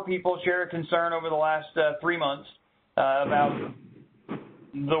maybe 4 people share a concern over the last 3 months about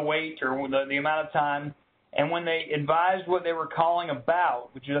the wait or the amount of time. And when they advised what they were calling about,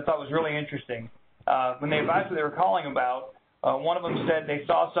 which I thought was really interesting, when they advised what they were calling about, one of them said they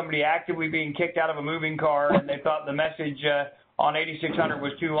saw somebody actively being kicked out of a moving car, and they thought the message on 8600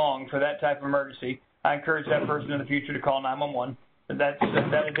 was too long for that type of emergency. I encourage that person in the future to call 911. That is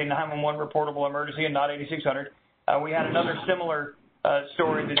a 911 reportable emergency and not 8600. We had another similar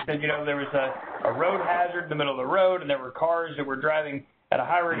story that said, there was a road hazard in the middle of the road, and there were cars that were driving at a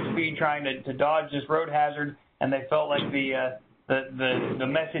high rate of speed trying to dodge this road hazard, and they felt like the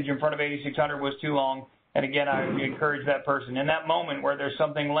message in front of 8600 was too long. And again, I encourage that person in that moment where there's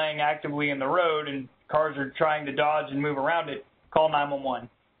something laying actively in the road and cars are trying to dodge and move around it, call 911.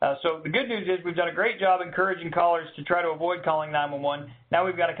 So the good news is we've done a great job encouraging callers to try to avoid calling 911. Now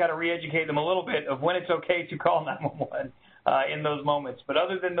we've got to kind of re-educate them a little bit of when it's okay to call 911 in those moments. But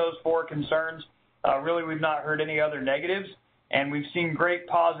other than those 4 concerns, really we've not heard any other negatives. And we've seen great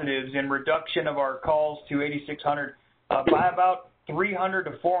positives in reduction of our calls to 8600 by about 300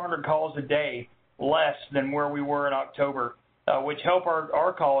 to 400 calls a day less than where we were in October, which help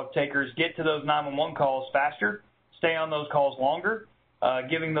our call takers get to those 911 calls faster, stay on those calls longer,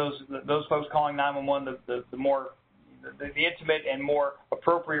 giving those folks calling 911 the intimate and more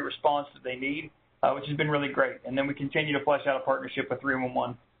appropriate response that they need, which has been really great. And then we continue to flesh out a partnership with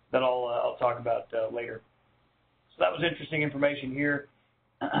 311 that I'll talk about later. So that was interesting information here.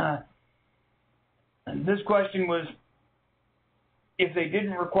 This question was, if they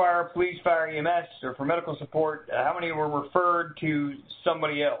didn't require police, fire, EMS, or for medical support, how many were referred to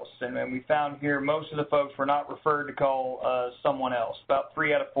somebody else? And we found here most of the folks were not referred to call someone else. About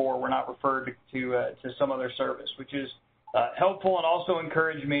 3 out of 4 were not referred to some other service, which is helpful and also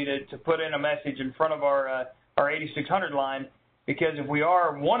encouraged me to put in a message in front of our 8600 line, because if we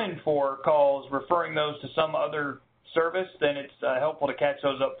are 1 in 4 calls referring those to some other service, then it's helpful to catch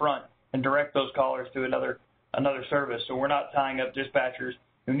those up front and direct those callers to another service. So we're not tying up dispatchers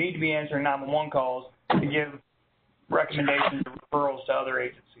who need to be answering 911 calls to give recommendations or referrals to other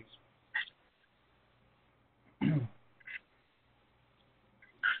agencies.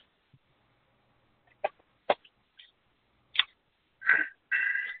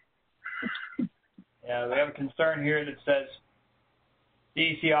 Yeah, we have a concern here that says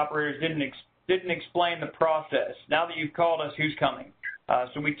DEC operators didn't explain the process. Now that you've called us, who's coming?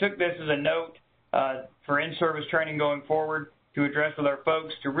 So we took this as a note for in-service training going forward to address with our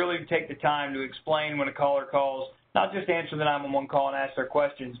folks, to really take the time to explain when a caller calls, not just answer the 911 call and ask their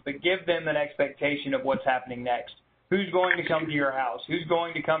questions, but give them an expectation of what's happening next. Who's going to come to your house? Who's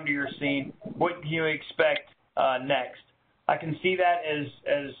going to come to your scene? What can you expect next? I can see that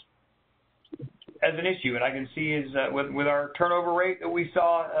as an issue, and I can see with our turnover rate that we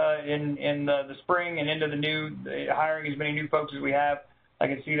saw in the spring and into the hiring as many new folks as we have, I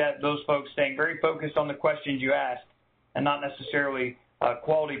can see that those folks staying very focused on the questions you asked and not necessarily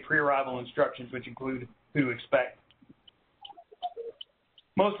quality pre-arrival instructions, which include who to expect.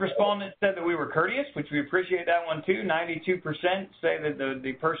 Most respondents said that we were courteous, which we appreciate that one too. 92% say that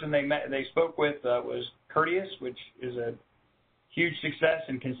the person they spoke with was courteous, which is a huge success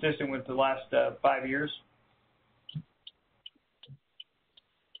and consistent with the last 5 years.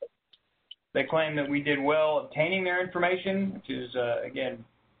 They claim that we did well obtaining their information, which is, again,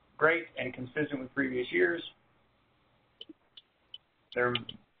 great and consistent with previous years. Their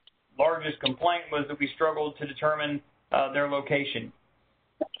largest complaint was that we struggled to determine their location.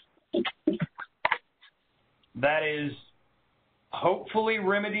 That is hopefully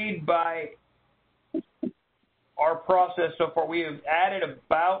remedied by our process so far. We have added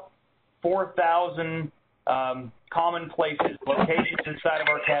about 4,000 common places, locations inside of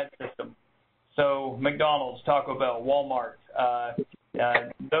our CAD system. So McDonald's, Taco Bell, Walmart,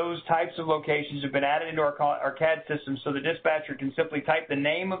 those types of locations have been added into our CAD system, so the dispatcher can simply type the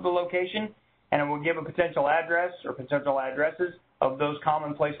name of the location, and it will give a potential address or potential addresses of those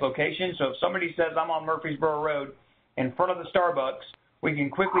commonplace locations. So if somebody says, I'm on Murfreesboro Road in front of the Starbucks, we can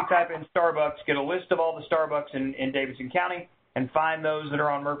quickly type in Starbucks, get a list of all the Starbucks in Davidson County, and find those that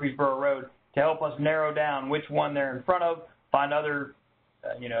are on Murfreesboro Road to help us narrow down which one they're in front of, find other,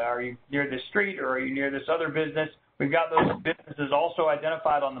 are you near this street or are you near this other business? We've got those businesses also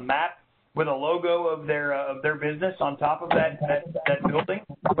identified on the map with a logo of their business on top of that building,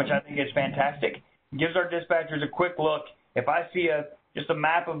 which I think is fantastic. It gives our dispatchers a quick look. If I see just a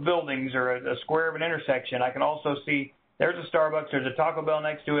map of buildings or a square of an intersection, I can also see there's a Starbucks, there's a Taco Bell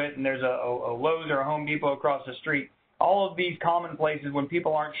next to it, and there's a Lowe's or a Home Depot across the street. All of these common places when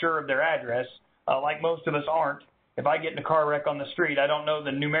people aren't sure of their address, like most of us aren't. If I get in a car wreck on the street, I don't know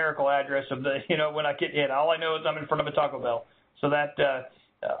the numerical address of the, when I get hit. All I know is I'm in front of a Taco Bell. So that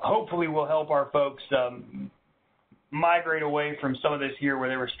hopefully will help our folks migrate away from some of this here where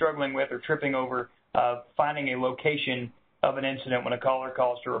they were struggling with or tripping over finding a location of an incident when a caller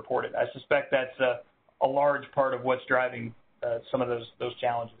calls to report it. I suspect that's a large part of what's driving some of those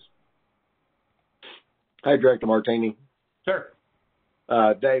challenges. Hey, Director Martini. Sure.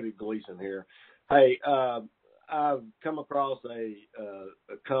 David Gleason here. Hey, I've come across a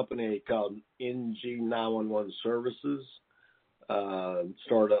company called NG911 Services,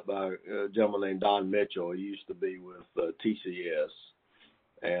 started up by a gentleman named Don Mitchell. He used to be with TCS,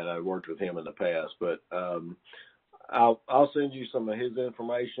 and I worked with him in the past. But I'll send you some of his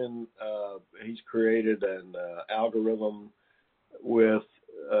information. He's created an algorithm with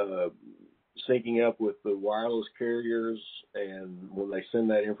syncing up with the wireless carriers, and when they send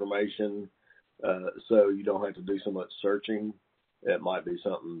that information, so you don't have to do so much searching, it might be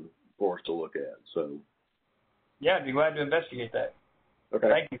something for us to look at. So, yeah, I'd be glad to investigate that. Okay.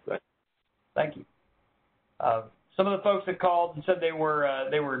 Thank you. Thank you. Some of the folks that called and said they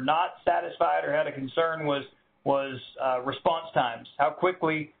were not satisfied or had a concern was response times. How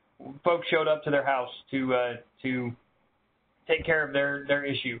quickly folks showed up to their house to take care of their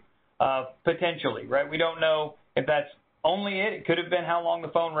issue. Potentially, right? We don't know if that's only it. It could have been how long the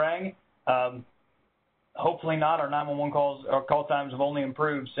phone rang. Hopefully not. Our 911 calls, our call times have only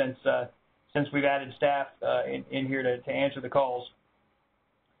improved since we've added staff in here to answer the calls.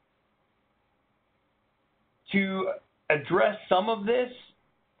 To address some of this,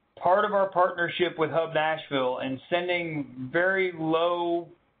 part of our partnership with Hub Nashville and sending very low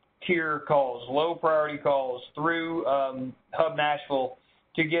tier calls, low priority calls through Hub Nashville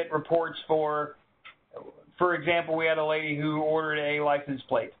to get reports for example, we had a lady who ordered a license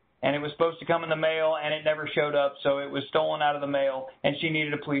plate, and it was supposed to come in the mail, and it never showed up, so it was stolen out of the mail, and she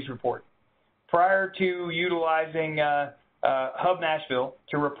needed a police report. Prior to utilizing Hub Nashville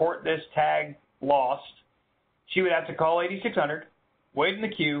to report this tag lost, she would have to call 8600, wait in the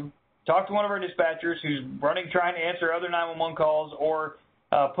queue, talk to one of our dispatchers who's trying to answer other 911 calls, or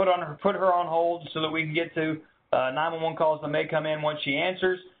put her on hold so that we can get to 911 calls that may come in once she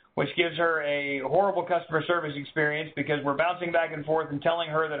answers, which gives her a horrible customer service experience because we're bouncing back and forth and telling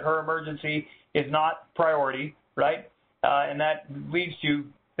her that her emergency is not priority, right? And that leads to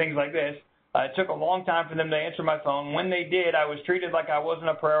things like this. It took a long time for them to answer my phone. When they did, I was treated like I wasn't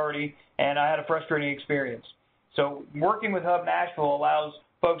a priority, and I had a frustrating experience. So working with Hub Nashville allows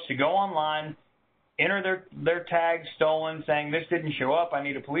folks to go online, enter their tag stolen, saying this didn't show up, I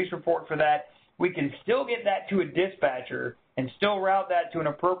need a police report for that. We can still get that to a dispatcher and still route that to an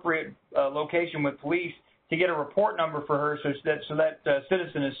appropriate location with police to get a report number for her so that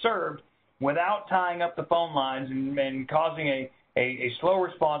citizen is served without tying up the phone lines and causing a slow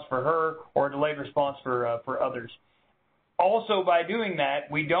response for her or a delayed response for others. Also, by doing that,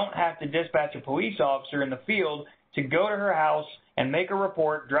 we don't have to dispatch a police officer in the field to go to her house and make a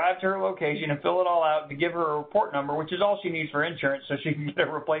report, drive to her location, and fill it all out to give her a report number, which is all she needs for insurance so she can get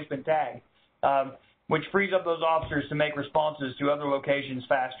a replacement tag, which frees up those officers to make responses to other locations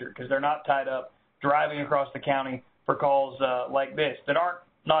faster because they're not tied up driving across the county for calls like this that aren't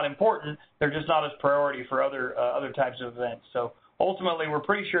not important. They're just not as priority for other types of events. So ultimately, we're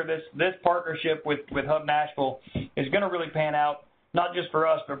pretty sure this partnership with Hub Nashville is going to really pan out, not just for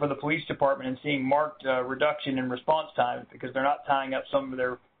us, but for the police department and seeing marked reduction in response time because they're not tying up some of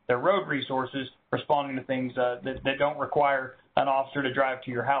their road resources responding to things that don't require an officer to drive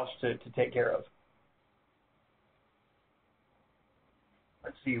to your house to take care of.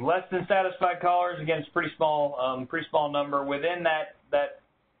 Let's see, less than satisfied callers. Again, it's a pretty small number. Within that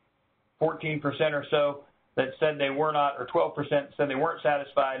 14% or so that said they were not, or 12% said they weren't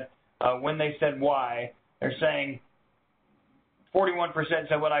satisfied, when they said why, they're saying 41%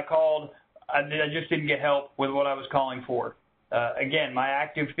 said when I called, I just didn't get help with what I was calling for. Again, my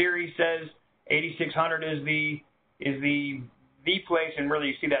active theory says 8600 is the place, and really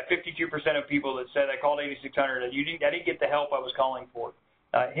you see that 52% of people that said I called 8600, I didn't get the help I was calling for.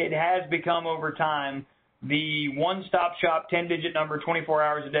 It has become over time the one-stop shop, 10-digit number, 24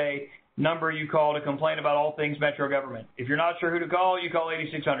 hours a day number you call to complain about all things Metro government. If you're not sure who to call, you call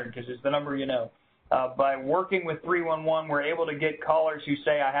 8600 because it's the number you know. By working with 311, we're able to get callers who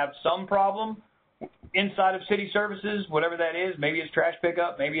say, I have some problem inside of city services, whatever that is. Maybe it's trash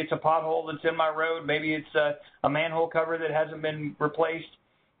pickup. Maybe it's a pothole that's in my road. Maybe it's a manhole cover that hasn't been replaced.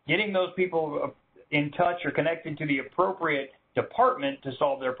 Getting those people in touch or connected to the appropriate department to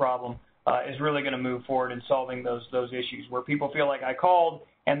solve their problem is really going to move forward in solving those issues where people feel like I called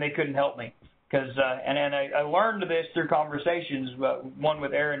and they couldn't help me. Because and I learned this through conversations, one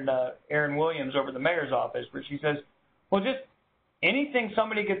with Erin Williams over at the mayor's office, where she says, well, just anything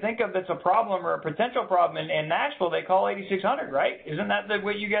somebody could think of that's a problem or a potential problem in Nashville, they call 8600, right? Isn't that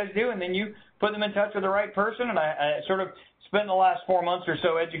what you guys do? And then you put them in touch with the right person. And I sort of spent the last 4 months or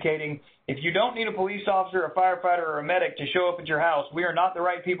so educating, if you don't need a police officer, a firefighter, or a medic to show up at your house, we are not the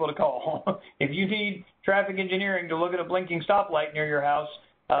right people to call. If you need traffic engineering to look at a blinking stoplight near your house,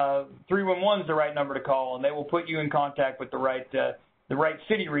 311 is the right number to call, and they will put you in contact with the right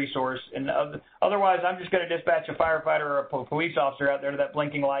city resource. And otherwise, I'm just going to dispatch a firefighter or a police officer out there to that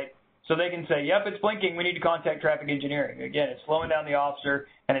blinking light so they can say, yep, it's blinking, we need to contact traffic engineering. Again, it's slowing down the officer,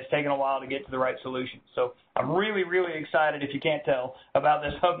 and it's taking a while to get to the right solution. So I'm really, really excited, if you can't tell, about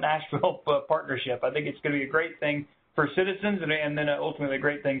this Hub Nashville partnership. I think it's going to be a great thing for citizens and then ultimately a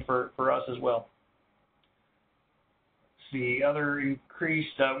great thing for us as well. The other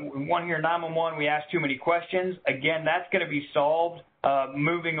increased one here, 911, we asked too many questions. Again, that's going to be solved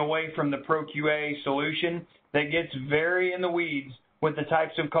moving away from the ProQA solution that gets very in the weeds with the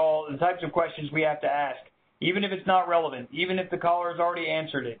types of questions we have to ask, even if it's not relevant, even if the caller has already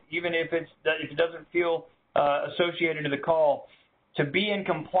answered it, even if it doesn't feel associated to the call. To be in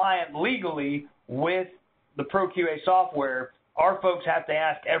compliant legally with the ProQA software, our folks have to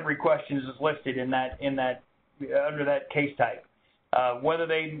ask every question that's listed in that under that case type, whether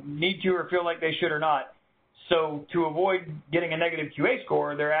they need to or feel like they should or not. So to avoid getting a negative QA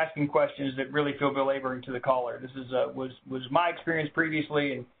score, they're asking questions that really feel belaboring to the caller. This is was my experience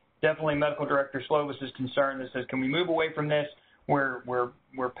previously, and definitely Medical Director Slovis's concern that says, can we move away from this? We're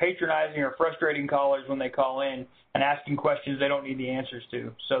patronizing or frustrating callers when they call in and asking questions they don't need the answers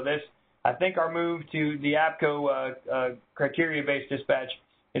to. So this, I think our move to the APCO criteria-based dispatch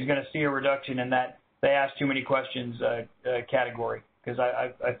is going to see a reduction in that they ask too many questions category, because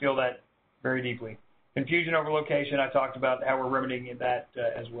I feel that very deeply. Confusion over location, I talked about how we're remedying that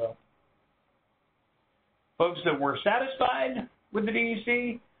as well. Folks that were satisfied with the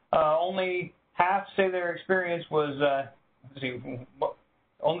DEC, only half say their experience was,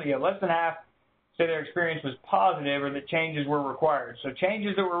 only less than half say their experience was positive or that changes were required. So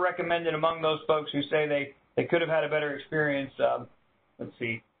changes that were recommended among those folks who say they could have had a better experience,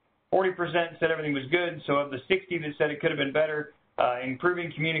 40% said everything was good. So of the 60 that said it could have been better,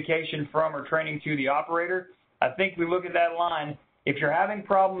 improving communication from or training to the operator. I think we look at that line. If you're having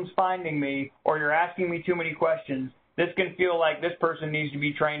problems finding me or you're asking me too many questions, this can feel like this person needs to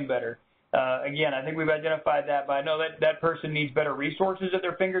be trained better. Again, I think we've identified that, but I know that person needs better resources at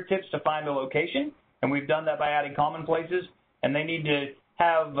their fingertips to find a location, and we've done that by adding common places, and they need to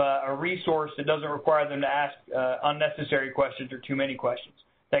have a resource that doesn't require them to ask unnecessary questions or too many questions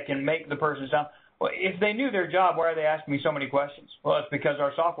that can make the person sound, well, if they knew their job, why are they asking me so many questions? Well, it's because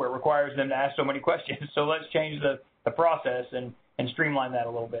our software requires them to ask so many questions. So let's change the process and streamline that a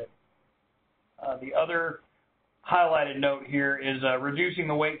little bit. The other highlighted note here is reducing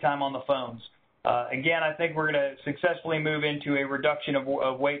the wait time on the phones. Again, I think we're going to successfully move into a reduction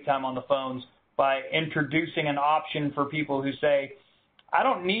of wait time on the phones by introducing an option for people who say, I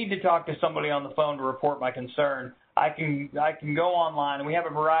don't need to talk to somebody on the phone to report my concern. I can go online, and we have a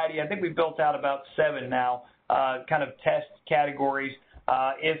variety. I think we've built out about 7 now, kind of test categories.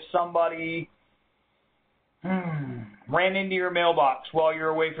 If somebody ran into your mailbox while you're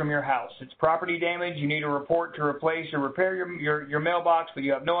away from your house, it's property damage. You need a report to replace or repair your mailbox, but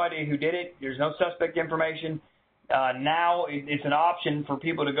you have no idea who did it. There's no suspect information. Now it's an option for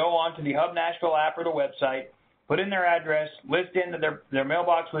people to go onto the Hub Nashville app or the website, put in their address, list in that their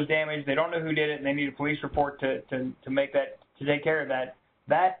mailbox was damaged, they don't know who did it, and they need a police report to take care of that.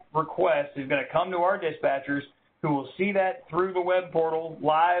 That request is going to come to our dispatchers, who will see that through the web portal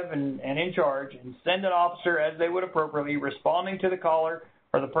live and in charge, and send an officer as they would appropriately, responding to the caller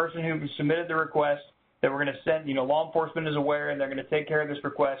or the person who submitted the request that we're going to send. Law enforcement is aware, and they're going to take care of this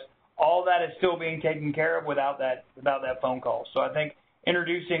request. All that is still being taken care of without that phone call. So I think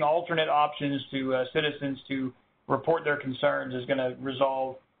introducing alternate options to citizens to report their concerns is going to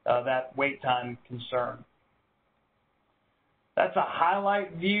resolve that wait time concern. That's a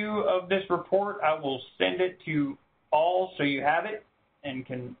highlight view of this report. I will send it to all so you have it and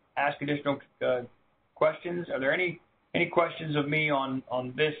can ask additional questions. Are there any questions of me on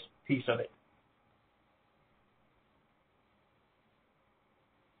this piece of it?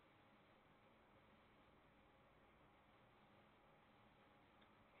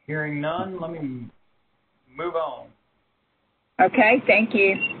 Hearing none, let me move on. Okay, thank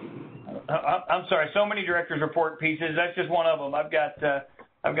you. I'm sorry. So many director's report pieces. That's just one of them. I've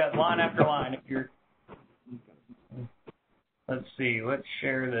got line after line. If you're, let's see. Let's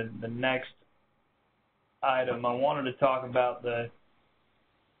share the next item. I wanted to talk about the.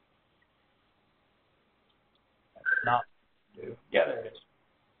 Not do. Yeah, there it is.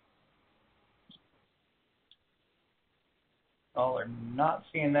 Oh, they're not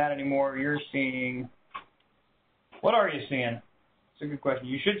seeing that anymore. You're seeing. What are you seeing? It's a good question.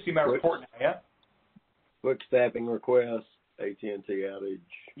 You should see my report now, yeah? Quick staffing request, AT&T outage.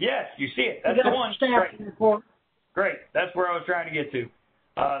 Yes, you see it. That's the one. Staffing report. Great. That's where I was trying to get to.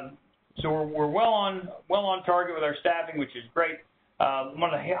 So we're well on target with our staffing, which is great. I'm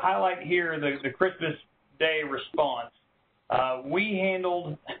going to highlight here the Christmas Day response. We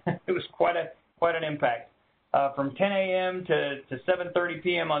handled it was quite an impact. From 10 a.m. to 7:30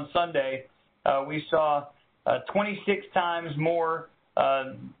 p.m. on Sunday, we saw 26 times more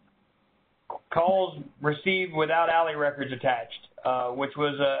calls received without alley records attached, which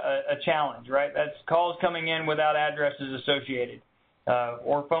was a challenge, right? That's calls coming in without addresses associated,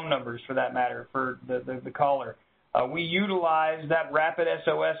 or phone numbers for that matter, for the caller. We utilized that Rapid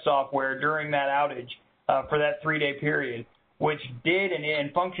SOS software during that outage for that 3-day period, which did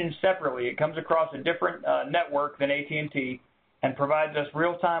and functions separately. It comes across a different network than AT&T and provides us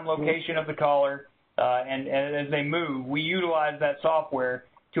real-time location of the caller, and as they move, we utilize that software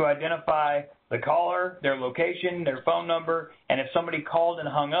to identify the caller, their location, their phone number, and if somebody called and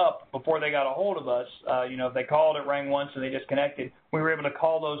hung up before they got a hold of us, if they called, it rang once and they disconnected, we were able to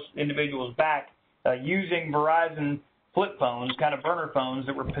call those individuals back using Verizon flip phones, kind of burner phones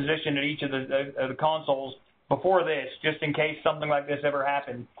that were positioned at each of the consoles before this, just in case something like this ever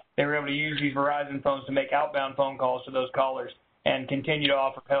happened. They were able to use these Verizon phones to make outbound phone calls to those callers and continue to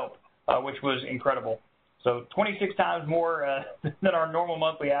offer help, which was incredible. So 26 times more than our normal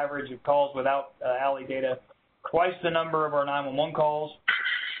monthly average of calls without alley data, twice the number of our 911 calls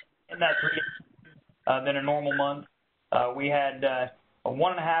in that 3 days than a normal month. We had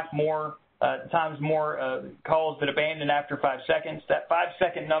 1.5 times more calls that abandoned after 5 seconds. That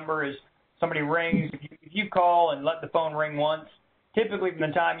 5-second number is somebody rings. If you call and let the phone ring once, typically from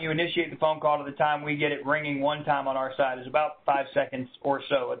the time you initiate the phone call to the time we get it ringing one time on our side is about 5 seconds or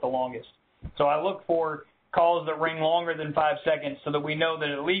so at the longest. So I look for calls that ring longer than 5 seconds so that we know that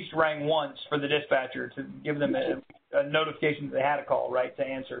it at least rang once for the dispatcher to give them a notification that they had a call, right, to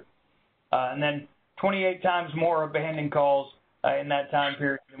answer. And then 28 times more abandoned calls in that time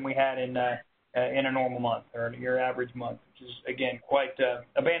period than we had in a normal month or your average month, which is, again, quite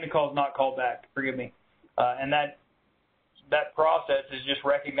abandoned calls not called back, forgive me. And that process is just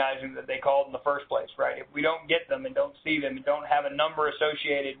recognizing that they called in the first place, right? If we don't get them and don't see them and don't have a number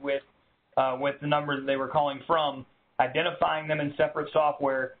associated with the number that they were calling from, identifying them in separate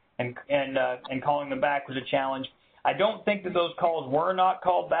software and calling them back was a challenge. I don't think that those calls were not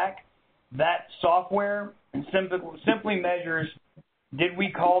called back. That software simply measures, did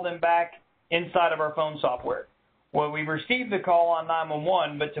we call them back inside of our phone software? Well, we received the call on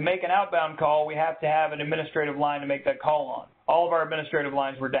 911, but to make an outbound call, we have to have an administrative line to make that call on. All of our administrative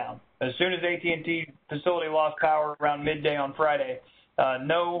lines were down. As soon as AT&T facility lost power around midday on Friday,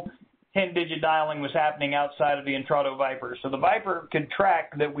 no 10-digit dialing was happening outside of the Intrado Viper. So the Viper could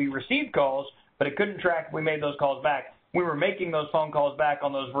track that we received calls, but it couldn't track if we made those calls back. We were making those phone calls back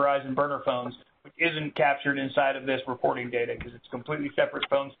on those Verizon burner phones, which isn't captured inside of this reporting data because it's a completely separate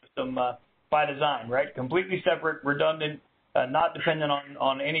phone system by design, right? Completely separate, redundant, not dependent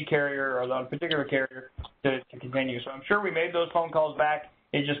on any carrier or on a particular carrier to continue. So I'm sure we made those phone calls back.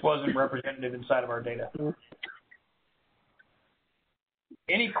 It just wasn't representative inside of our data.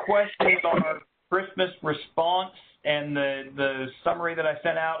 Any questions on our Christmas response and the summary that I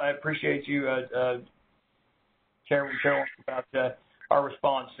sent out? I appreciate you, Chairman, about our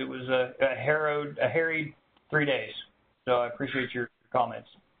response. It was a harried 3 days, so I appreciate your comments.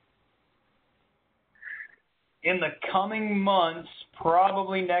 In the coming months,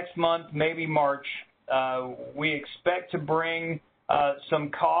 probably next month, maybe March, we expect to bring some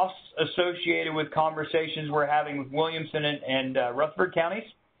costs associated with conversations we're having with Williamson and Rutherford counties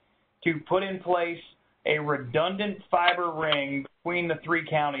to put in place a redundant fiber ring between the 3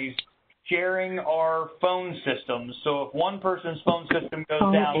 counties sharing our phone systems. So if one person's phone system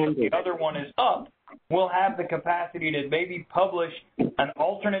goes down but the other one is up, we'll have the capacity to maybe publish an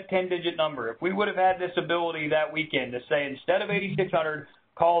alternate 10-digit number. If we would have had this ability that weekend to say instead of 8600,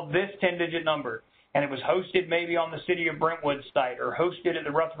 call this 10-digit number, and it was hosted maybe on the City of Brentwood site or hosted at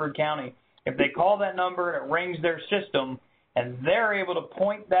the Rutherford County, if they call that number and it rings their system, and they're able to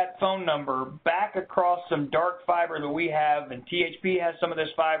point that phone number back across some dark fiber that we have, and THP has some of this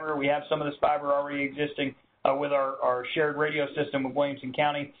fiber. We have some of this fiber already existing with our shared radio system with Williamson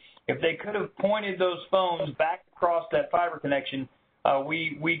County. If they could have pointed those phones back across that fiber connection,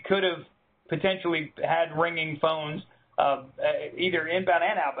 we could have potentially had ringing phones, either inbound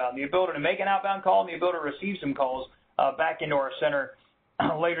and outbound, the ability to make an outbound call and the ability to receive some calls back into our center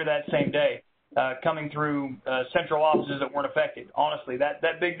later that same day, coming through central offices that weren't affected. Honestly, that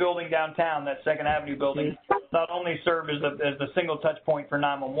big building downtown, that 2nd Avenue building, not only served as the single touch point for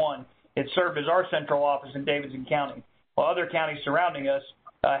 911, it served as our central office in Davidson County, while other counties surrounding us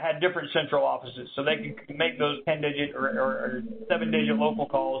had different central offices, so they could make those 10-digit or 7-digit local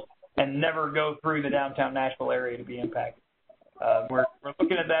calls and never go through the downtown Nashville area to be impacted. We're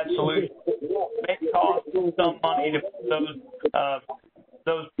looking at that solution. It may cost some money to put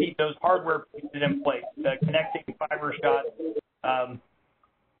those hardware pieces in place, connecting fiber shots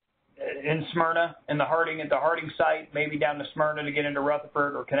in Smyrna, at the Harding site, maybe down to Smyrna to get into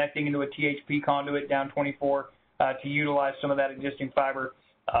Rutherford, or connecting into a THP conduit down 24 to utilize some of that existing fiber.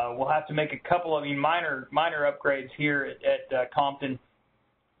 We'll have to make a couple of minor upgrades here at Compton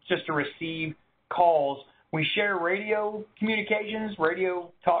just to receive calls. We share radio communications, radio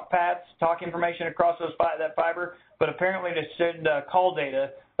talk paths, talk information across that fiber, but apparently to send call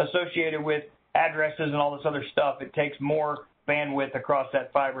data associated with addresses and all this other stuff, it takes more bandwidth across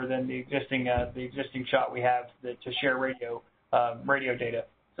that fiber than the existing shot we have to share radio data.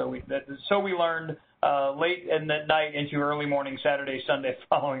 So we learned late in the night into early morning Saturday, Sunday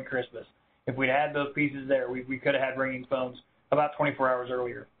following Christmas. If we'd had those pieces there, we could have had ringing phones about 24 hours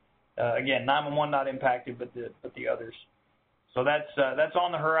earlier. Again, 911 not impacted, but the others. So that's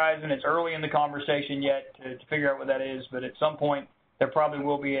on the horizon. It's early in the conversation yet to figure out what that is, but at some point there probably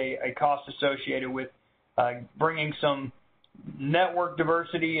will be a cost associated with bringing some network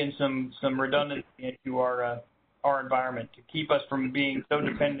diversity and some redundancy into our environment to keep us from being so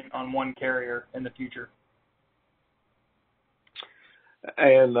dependent on one carrier in the future.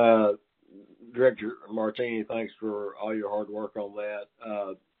 And Director Martini, thanks for all your hard work on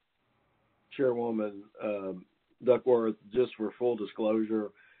that. Chairwoman Duckworth, just for full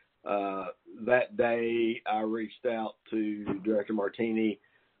disclosure, that day I reached out to Director Martini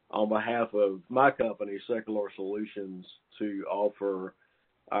on behalf of my company, Secular Solutions, to offer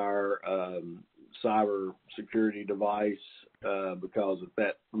our cyber security device because at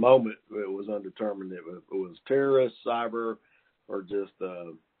that moment it was undetermined if it was terrorist, cyber, or just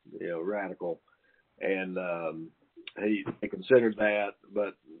radical. And he considered that,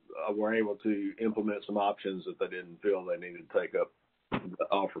 but were able to implement some options that they didn't feel they needed to take up the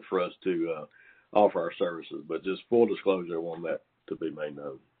offer for us to offer our services. But just full disclosure, I want that to be made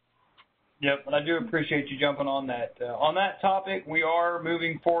known. Yep, and I do appreciate you jumping on that. On that topic, we are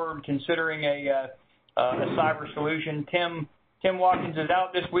moving forward considering a cyber solution. Tim Watkins is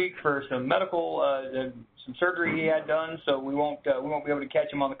out this week for some medical, some surgery he had done, so we won't be able to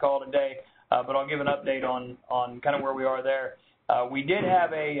catch him on the call today. But I'll give an update on kind of where we are there. We did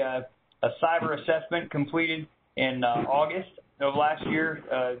have a cyber assessment completed in August of last year,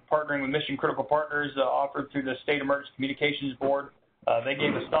 partnering with Mission Critical Partners, offered through the State Emergency Communications Board. They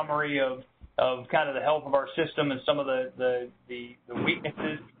gave a summary of kind of the health of our system and some of the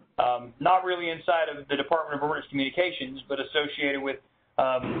weaknesses, not really inside of the Department of Emergency Communications, but associated with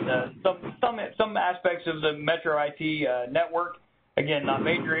some aspects of the Metro IT network. Again, not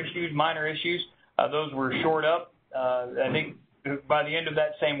major issues, minor issues. Those were shored up, I think, by the end of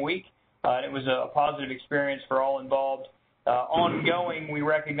that same week. It was a positive experience for all involved. Ongoing, we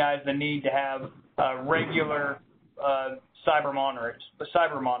recognize the need to have regular cyber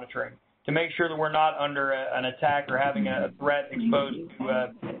monitoring to make sure that we're not under an attack or having a threat exposed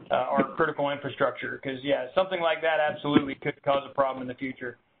to our critical infrastructure. Because, something like that absolutely could cause a problem in the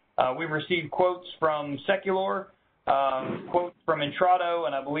future. We've received quotes from Secular, quotes from Intrado,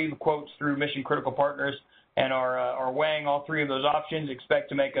 and I believe quotes through Mission Critical Partners, and are weighing all three of those options. Expect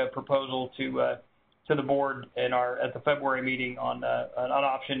to make a proposal to the board at the February meeting on an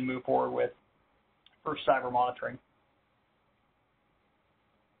option to move forward with for cyber monitoring.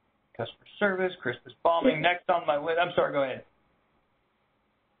 Customer service, Christmas bombing. Next on my list. I'm sorry. Go ahead.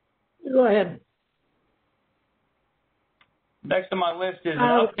 Go ahead. Next on my list is.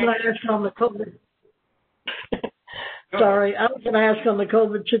 I was going to ask on the COVID. Sorry, I was going to ask on the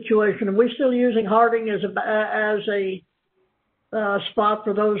COVID situation. Are we still using Harding as a spot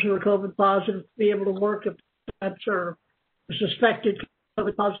for those who are COVID positive to be able to work if that's or suspected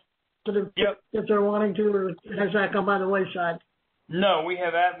COVID positive? Yep. If they're wanting to, or has that gone by the wayside? No, we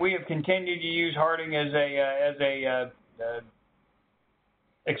have continued to use Harding as a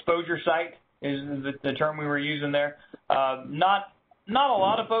exposure site is the term we were using there. Not a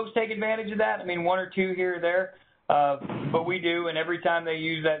lot of folks take advantage of that. I mean, one or two here or there, but we do. And every time they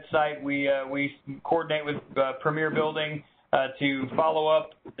use that site, we coordinate with Premier Building to follow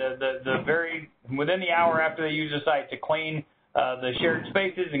up within the hour after they use the site to clean the shared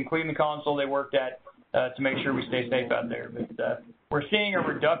spaces and clean the console they worked at to make sure we stay safe out there. But we're seeing a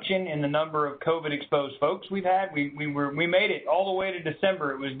reduction in the number of COVID exposed folks we've had. We made it all the way to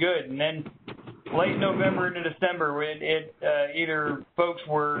December. It was good, and then late November into December, either folks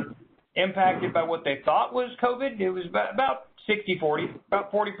were impacted by what they thought was COVID. It was about 60-40.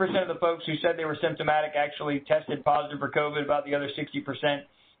 About 40% of the folks who said they were symptomatic actually tested positive for COVID. About the other 60%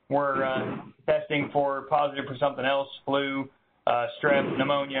 were testing for positive for something else, flu, strep,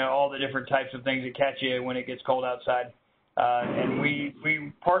 pneumonia, all the different types of things that catch you when it gets cold outside. And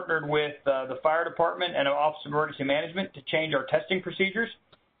we partnered with the fire department and Office of Emergency Management to change our testing procedures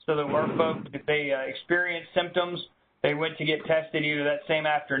so that our folks, if they experienced symptoms, they went to get tested either that same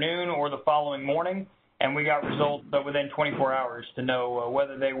afternoon or the following morning, and we got results within 24 hours to know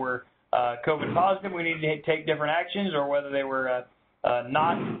whether they were COVID positive, we needed to take different actions, or whether they were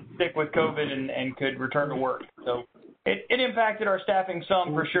not sick with COVID and could return to work. So it impacted our staffing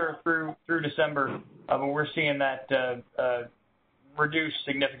some for sure through December, but we're seeing that reduce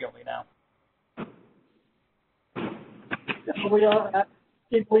significantly now.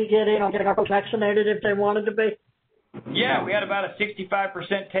 Did we get in on getting our folks vaccinated if they wanted to be? Yeah, we had about a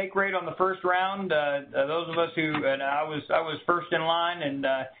 65% take rate on the first round. Those of us and I was first in line, and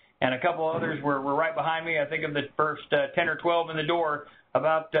a couple others were right behind me. I think of the first 10 or 12 in the door,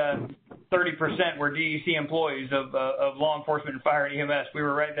 about 30% were DEC employees of law enforcement and fire and EMS. We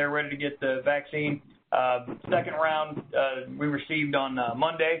were right there ready to get the vaccine. Second round we received on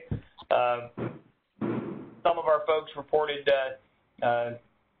Monday. Some of our folks reported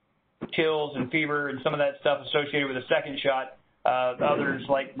chills and fever and some of that stuff associated with the second shot. Others,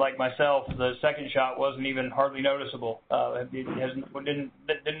 like myself, the second shot wasn't even hardly noticeable. It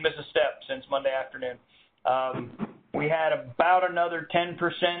didn't miss a step since Monday afternoon. We had about another 10%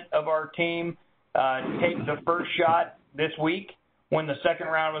 of our team take the first shot this week when the second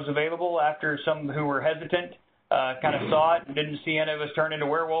round was available, after some who were hesitant kind of saw it and didn't see any of us turn into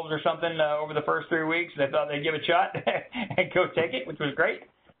werewolves or something over the first 3 weeks. They thought they'd give it a shot and go take it, which was great.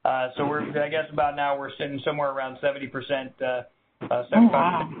 So I guess about now we're sitting somewhere around 70%,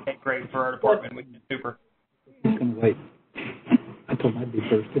 75% take rate for our department, which is super. I'm going to wait. I told I'd be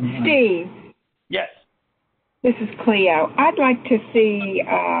first in line. Steve. Yes. This is Cleo. I'd like to see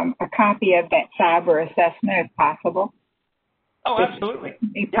a copy of that cyber assessment if possible. Oh, absolutely.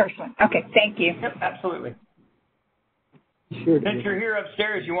 Me personally. Okay, thank you. Yep, absolutely. Sure. Since you're here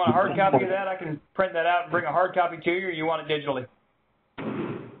upstairs, you want a hard copy of that? I can print that out and bring a hard copy to you, or you want it digitally?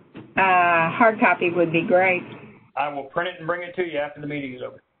 Hard copy would be great. I will print it and bring it to you after the meeting is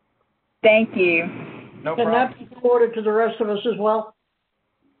over. Thank you. No problem. Can that be forwarded to the rest of us as well,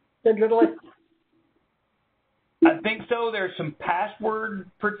 digitally? I think so. There's some password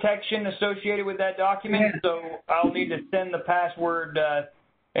protection associated with that document, so I'll need to send the password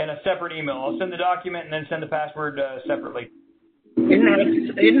in a separate email. I'll send the document and then send the password separately.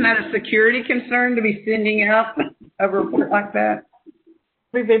 Isn't that a security concern to be sending out a report like that?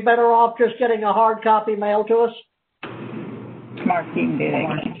 We'd be better off just getting a hard copy mailed to us. Smart team did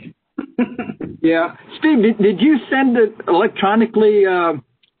it. Yeah. Steve, did you send it electronically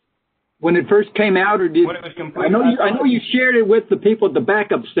when it first came out, or did when it was complete? I know you shared it with the people at the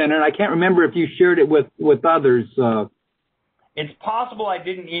backup center, and I can't remember if you shared it with others. It's possible I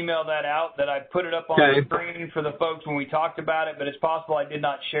didn't email that out, that I put it up on the screen for the folks when we talked about it, but it's possible I did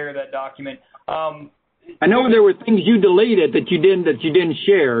not share that document. I know there were things you deleted that you didn't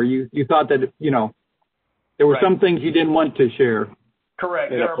share. You thought that, there were some things you didn't want to share.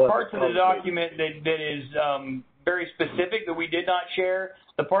 Correct. There are parts of the document that is very specific that we did not share.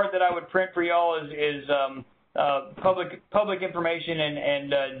 The part that I would print for y'all is public information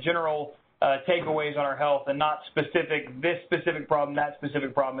and general takeaways on our health, and not this specific problem, that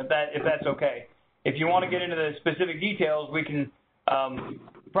specific problem, if that's okay. If you want to get into the specific details, we can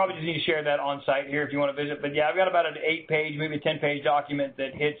probably just need to share that on site here if you want to visit. But yeah, I've got about an 8-page, maybe a 10-page document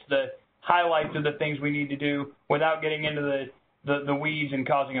that hits the highlights of the things we need to do without getting into the weeds and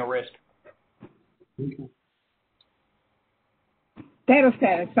causing a risk. That'll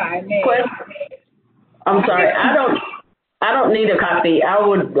satisfy me. I'm sorry, I don't need a copy.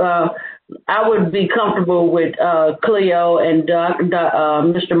 I would be comfortable with Cleo and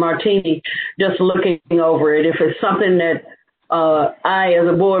Mr. Martini just looking over it. If it's something that I, as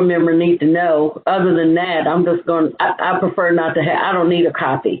a board member, need to know. Other than that, I prefer not to I don't need a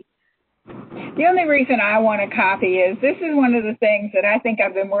copy. The only reason I want a copy is this is one of the things that I think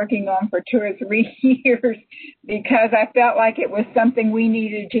I've been working on for 2 or 3 years because I felt like it was something we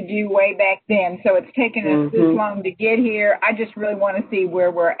needed to do way back then. So it's taken us this long to get here. I just really want to see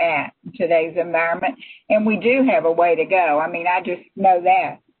where we're at in today's environment. And we do have a way to go. I mean, I just know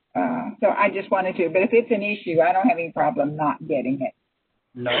that. So I just wanted to. But if it's an issue, I don't have any problem not getting it.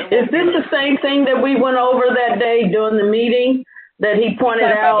 No. Is this the same thing that we went over that day during the meeting that he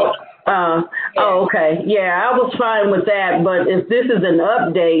pointed out? Oh, okay. Yeah, I was fine with that. But if this is an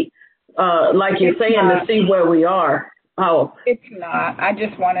update, like you're saying, to see where we are. Oh. It's not. I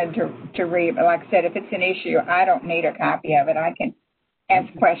just wanted to read. But like I said, if it's an issue, I don't need a copy of it. I can ask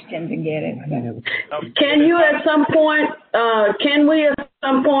questions and get it. Can you at some point,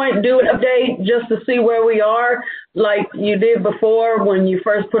 do an update just to see where we are, like you did before when you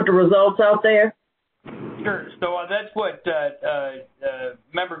first put the results out there? Sure. So that's what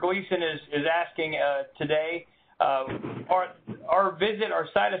Member Gleason is asking today. Our visit, our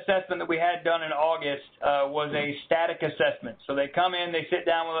site assessment that we had done in August was a static assessment. So they come in, they sit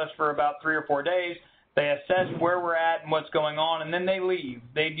down with us for about 3 or 4 days. They assess where we're at and what's going on, and then they leave.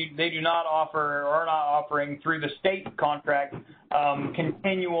 They do not offer or are not offering through the state contract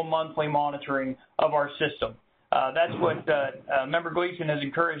continual monthly monitoring of our system. That's what Member Gleason has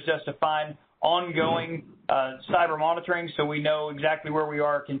encouraged us to find ongoing cyber monitoring so we know exactly where we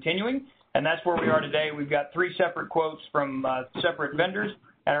are continuing, and that's where we are today. We've got 3 separate quotes from separate vendors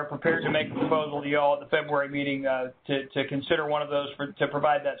and are prepared to make a proposal to you all at the February meeting to consider one of those to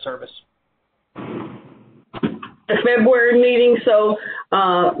provide that service. The February meeting, so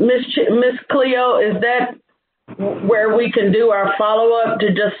Miss Cleo, is that where we can do our follow-up to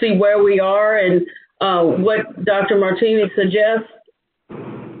just see where we are and what Dr. Martini suggests?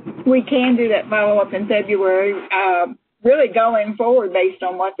 We can do that follow-up in February. Really going forward based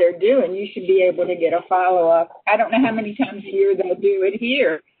on what they're doing, you should be able to get a follow-up. I don't know how many times a year they'll do it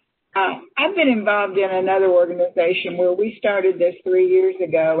here. I've been involved in another organization where we started this 3 years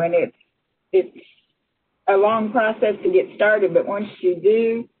ago, and it's a long process to get started, but once you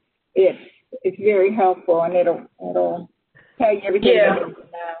do, it's very helpful, and it'll tell you everything you need to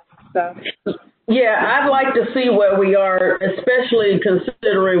know. So. Yeah, I'd like to see where we are, especially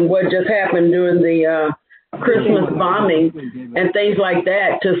considering what just happened during the Christmas bombing and things like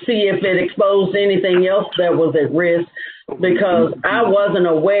that, to see if it exposed anything else that was at risk, because I wasn't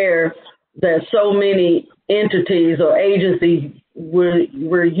aware that so many entities or agencies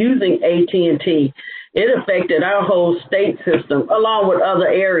were using AT&T. It affected our whole state system along with other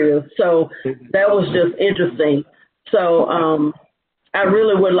areas. So that was just interesting. So I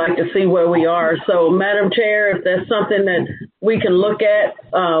really would like to see where we are. So, Madam Chair, if there's something that we can look at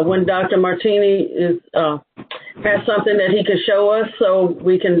when Dr. Martini has something that he can show us so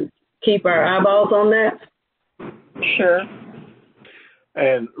we can keep our eyeballs on that. Sure.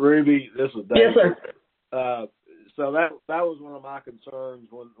 And Ruby, this is David. Yes, sir. So that was one of my concerns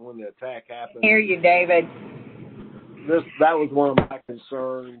when the attack happened. Hear you, David. That was one of my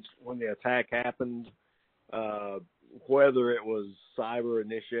concerns when the attack happened, whether it was cyber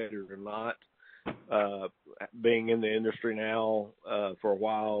initiated or not. Being in the industry now for a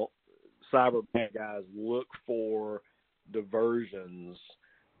while, cyber bad guys look for diversions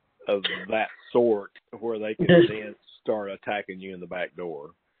of that sort where they can then start attacking you in the back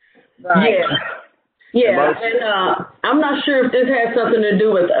door. Right. Yeah, and I'm not sure if this has something to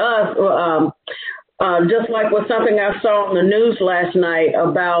do with us, just like with something I saw on the news last night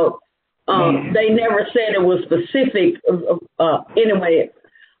about, they never said it was specific, anyway,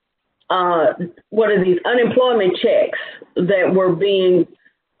 what are these unemployment checks that were being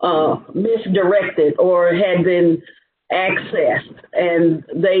misdirected or had been accessed, and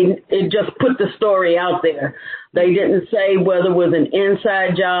it just put the story out there. They didn't say whether it was an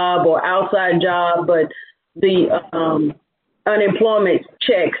inside job or outside job, but the unemployment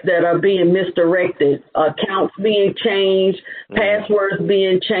checks that are being misdirected, accounts being changed, passwords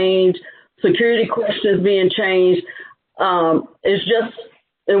being changed, security questions being changed. It's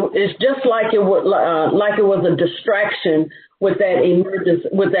just like it was a distraction with that emergency,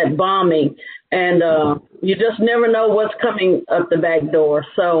 with that bombing, and you just never know what's coming up the back door.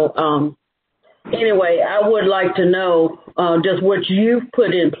 So anyway, I would like to know just what you've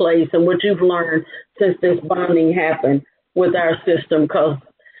put in place and what you've learned since this bombing happened with our system, because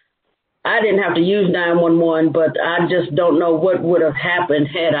I didn't have to use 911, but I just don't know what would have happened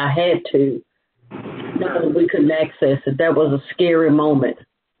had I had to. Now that we couldn't access it, that was a scary moment.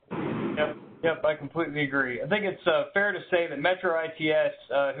 Yep. Yep, I completely agree. I think it's fair to say that Metro ITS,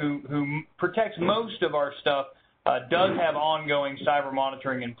 who protects most of our stuff, does have ongoing cyber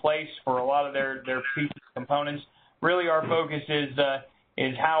monitoring in place for a lot of their pieces and components. Really, our focus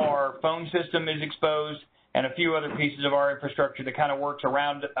is how our phone system is exposed and a few other pieces of our infrastructure that kind of works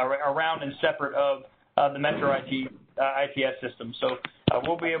around and separate of the Metro ITS system. So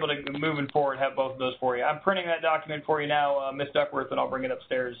we'll be able to, moving forward, have both of those for you. I'm printing that document for you now, Ms. Duckworth, and I'll bring it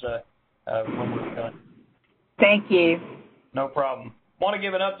upstairs when we're done. Thank you. No problem. Want to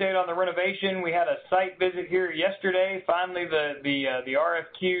give an update on the renovation. We had a site visit here yesterday. Finally, the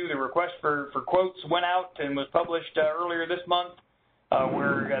RFQ, the request for quotes, went out and was published earlier this month.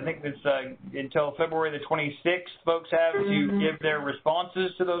 Where I think it's until February the 26th, folks have to give their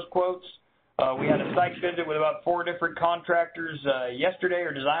responses to those quotes. We had a site visit with about 4 different contractors yesterday,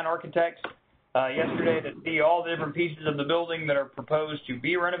 or design architects, yesterday, to see all the different pieces of the building that are proposed to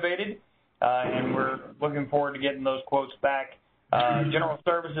be renovated, and we're looking forward to getting those quotes back. General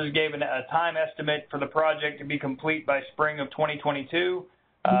Services gave a time estimate for the project to be complete by spring of 2022.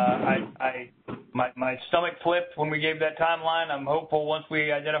 My stomach flipped when we gave that timeline. I'm hopeful once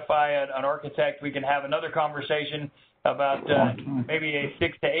we identify an architect, we can have another conversation about maybe a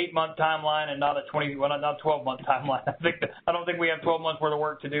 6 to 8 month timeline and not a 12-month timeline. I don't think we have 12 months worth of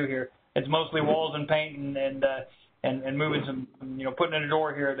work to do here. It's mostly walls and paint and moving some, putting in a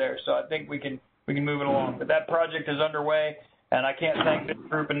door here or there. So I think we can move it along. But that project is underway, and I can't thank this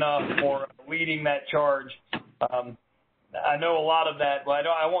group enough for leading that charge. I know a lot of that. Well,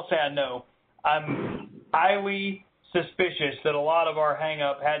 I won't say I know. I'm highly suspicious that a lot of our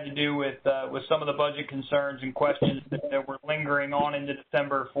hang-up had to do with some of the budget concerns and questions that were lingering on into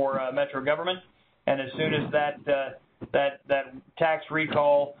December for Metro government. And as soon as that tax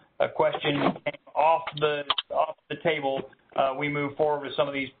recall question came off the table, we moved forward with some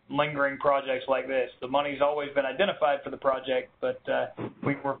of these lingering projects like this. The money's always been identified for the project, but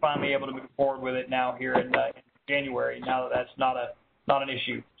we're finally able to move forward with it now here in January. Now that that's not an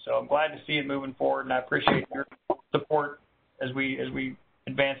issue, so I'm glad to see it moving forward, and I appreciate your support as we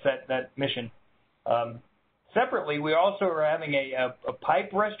advance that mission. Separately, we also are having a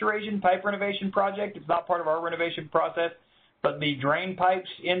pipe renovation project. It's not part of our renovation process, but the drain pipes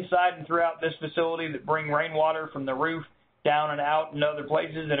inside and throughout this facility that bring rainwater from the roof down and out in other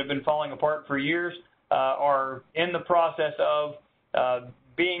places that have been falling apart for years are in the process of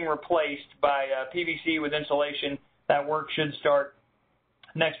being replaced by PVC with insulation. That work should start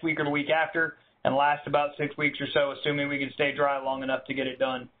next week or the week after and last about 6 weeks or so, assuming we can stay dry long enough to get it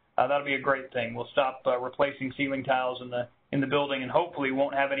done. That'll be a great thing. We'll stop replacing ceiling tiles in the building, and hopefully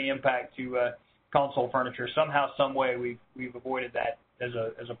won't have any impact to console furniture. Somehow, some way, we've avoided that as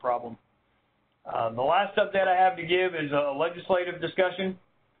a problem. The last update I have to give is a legislative discussion.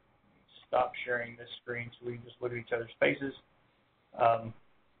 Stop sharing this screen so we can just look at each other's faces.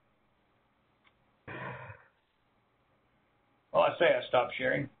 Well, I say I stopped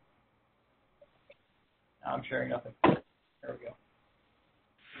sharing. Now I'm sharing nothing. There we go.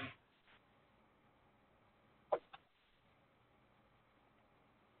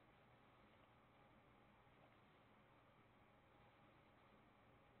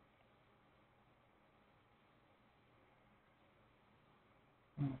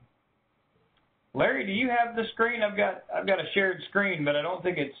 Larry, do you have the screen? I've got a shared screen, but I don't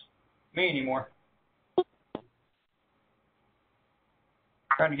think it's me anymore.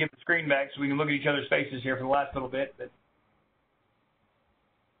 Trying to get the screen back so we can look at each other's faces here for the last little bit. But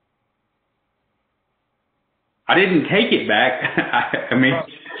I didn't take it back. I mean,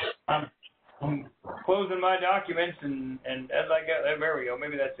 I'm closing my documents, and as I go, there we go.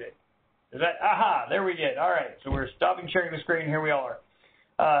 Maybe that's it. Is that? Aha! There we get. All right. So we're stopping sharing the screen. Here we all are.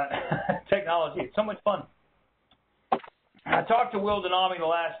 Technology. It's so much fun. I talked to Will Denami the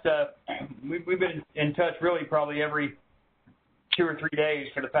last. We've been in touch really probably every 2 or 3 days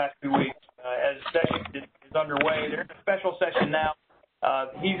for the past 2 weeks. As session is underway, there's a special session now.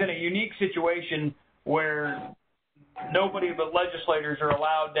 He's in a unique situation where nobody but legislators are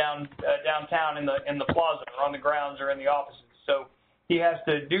allowed downtown in the plaza or on the grounds or in the offices. So he has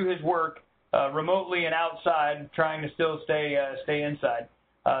to do his work remotely and outside, trying to still stay inside.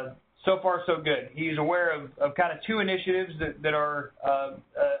 So far, so good. He's aware of kind of 2 initiatives that are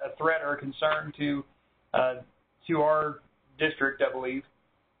a threat or a concern to our district, I believe.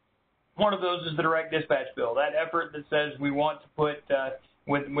 One of those is the direct dispatch bill. That effort that says we want to put,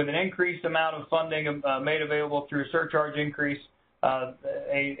 with an increased amount of funding made available through a surcharge increase,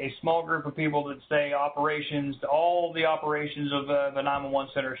 a small group of people that say all the operations of the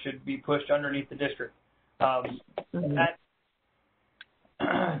 911 center should be pushed underneath the district.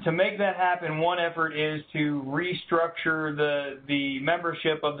 to make that happen, one effort is to restructure the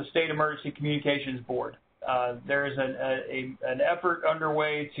membership of the State Emergency Communications Board. There is an effort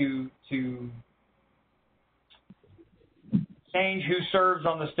underway to change who serves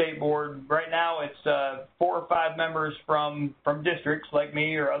on the state board. Right now, it's 4 or 5 members from districts like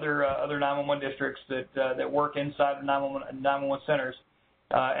me or other 911 districts that work inside the 911 centers,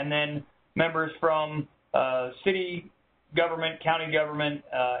 and then members from city government, county government,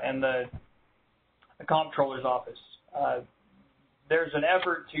 and the comptroller's office. There's an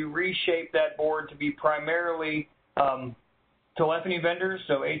effort to reshape that board to be primarily telephony vendors,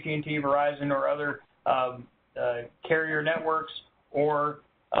 so AT&T, Verizon, or other carrier networks, or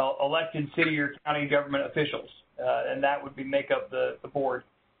elected city or county government officials, and that would make up the board.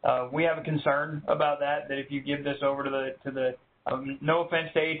 We have a concern about that if you give this over to the no offense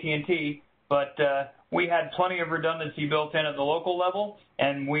to AT&T, but we had plenty of redundancy built in at the local level,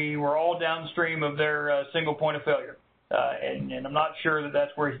 and we were all downstream of their single point of failure. And I'm not sure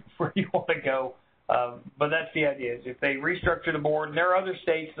that's where you want to go, but that's the idea. Is if they restructure the board, and there are other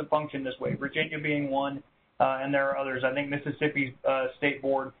states that function this way, Virginia being one, and there are others. I think Mississippi's state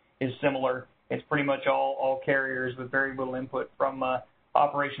board is similar. It's pretty much all carriers with very little input from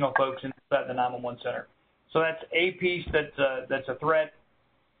operational folks inside the 911 center. So that's a piece that's a threat.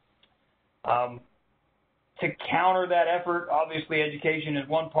 To counter that effort, obviously education is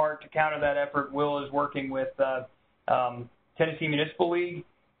one part. To counter that effort, Will is working with Tennessee Municipal League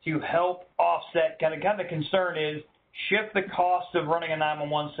to help offset. Kind of the concern is shift the cost of running a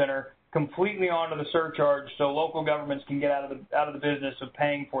 911 center completely onto the surcharge, so local governments can get out of the business of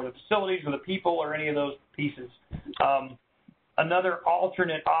paying for the facilities or the people or any of those pieces. Another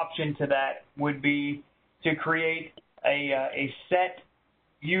alternate option to that would be to create a set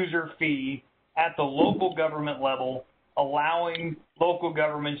user fee at the local government level, allowing local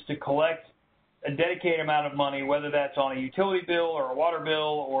governments to collect a dedicated amount of money, whether that's on a utility bill or a water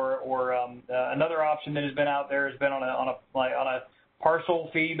bill, or another option that has been out there has been on a parcel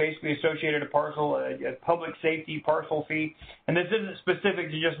fee, basically associated a parcel, a public safety parcel fee. And this isn't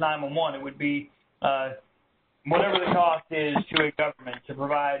specific to just 911. It would be whatever the cost is to a government to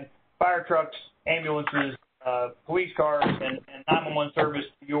provide fire trucks, ambulances, police cars, and 911 service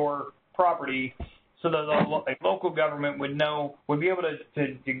to your property, so that a local government would be able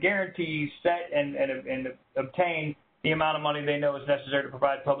to guarantee, set, and obtain the amount of money they know is necessary to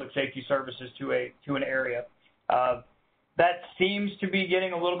provide public safety services to an area. That seems to be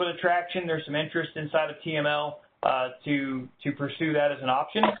getting a little bit of traction. There's some interest inside of TML to pursue that as an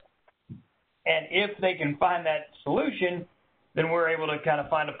option. And if they can find that solution, then we're able to kind of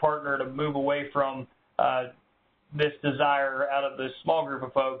find a partner to move away from this desire out of this small group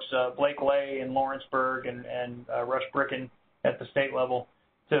of folks, Blake Lay and Lawrenceburg and Rush Bricken at the state level,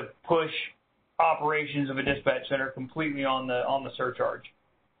 to push operations of a dispatch center completely on the surcharge.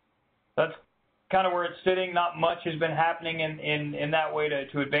 That's kind of where it's sitting. Not much has been happening in that way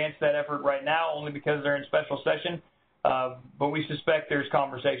to advance that effort right now, only because they're in special session. But we suspect there's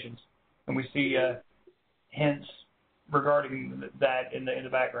conversations, and we see hints regarding that in the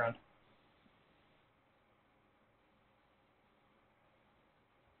background.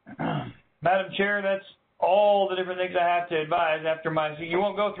 Madam Chair, that's all the different things I have to advise after you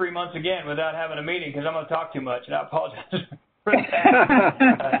won't go 3 months again without having a meeting, because I'm going to talk too much, and I apologize for that.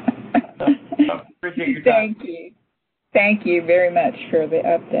 I appreciate your time. Thank you very much for the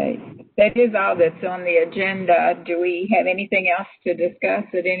update. That is all that's on the agenda. Do we have anything else to discuss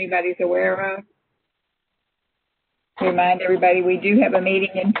that anybody's aware of? To remind everybody, we do have a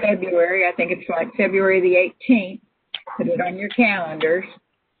meeting in February. I think it's like February the 18th. Put it on your calendars.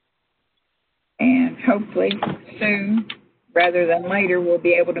 And hopefully soon, rather than later, we'll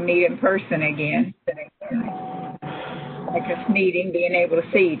be able to meet in person again. Like us meeting, being able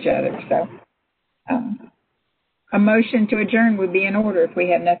to see each other. So a motion to adjourn would be in order if we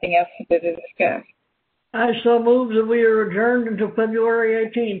have nothing else to discuss. I so move that we are adjourned until February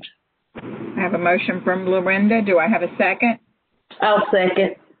 18th. I have a motion from Lorinda. Do I have a second? I'll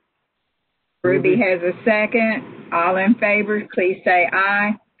second. Ruby has a second. All in favor, please say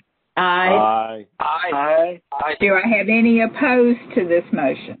aye. Aye. Aye. Aye. Do I have any opposed to this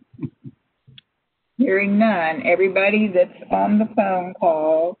motion? Hearing none, everybody that's on the phone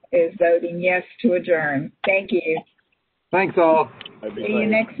call is voting yes to adjourn. Thank you. Thanks all. See you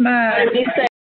next month.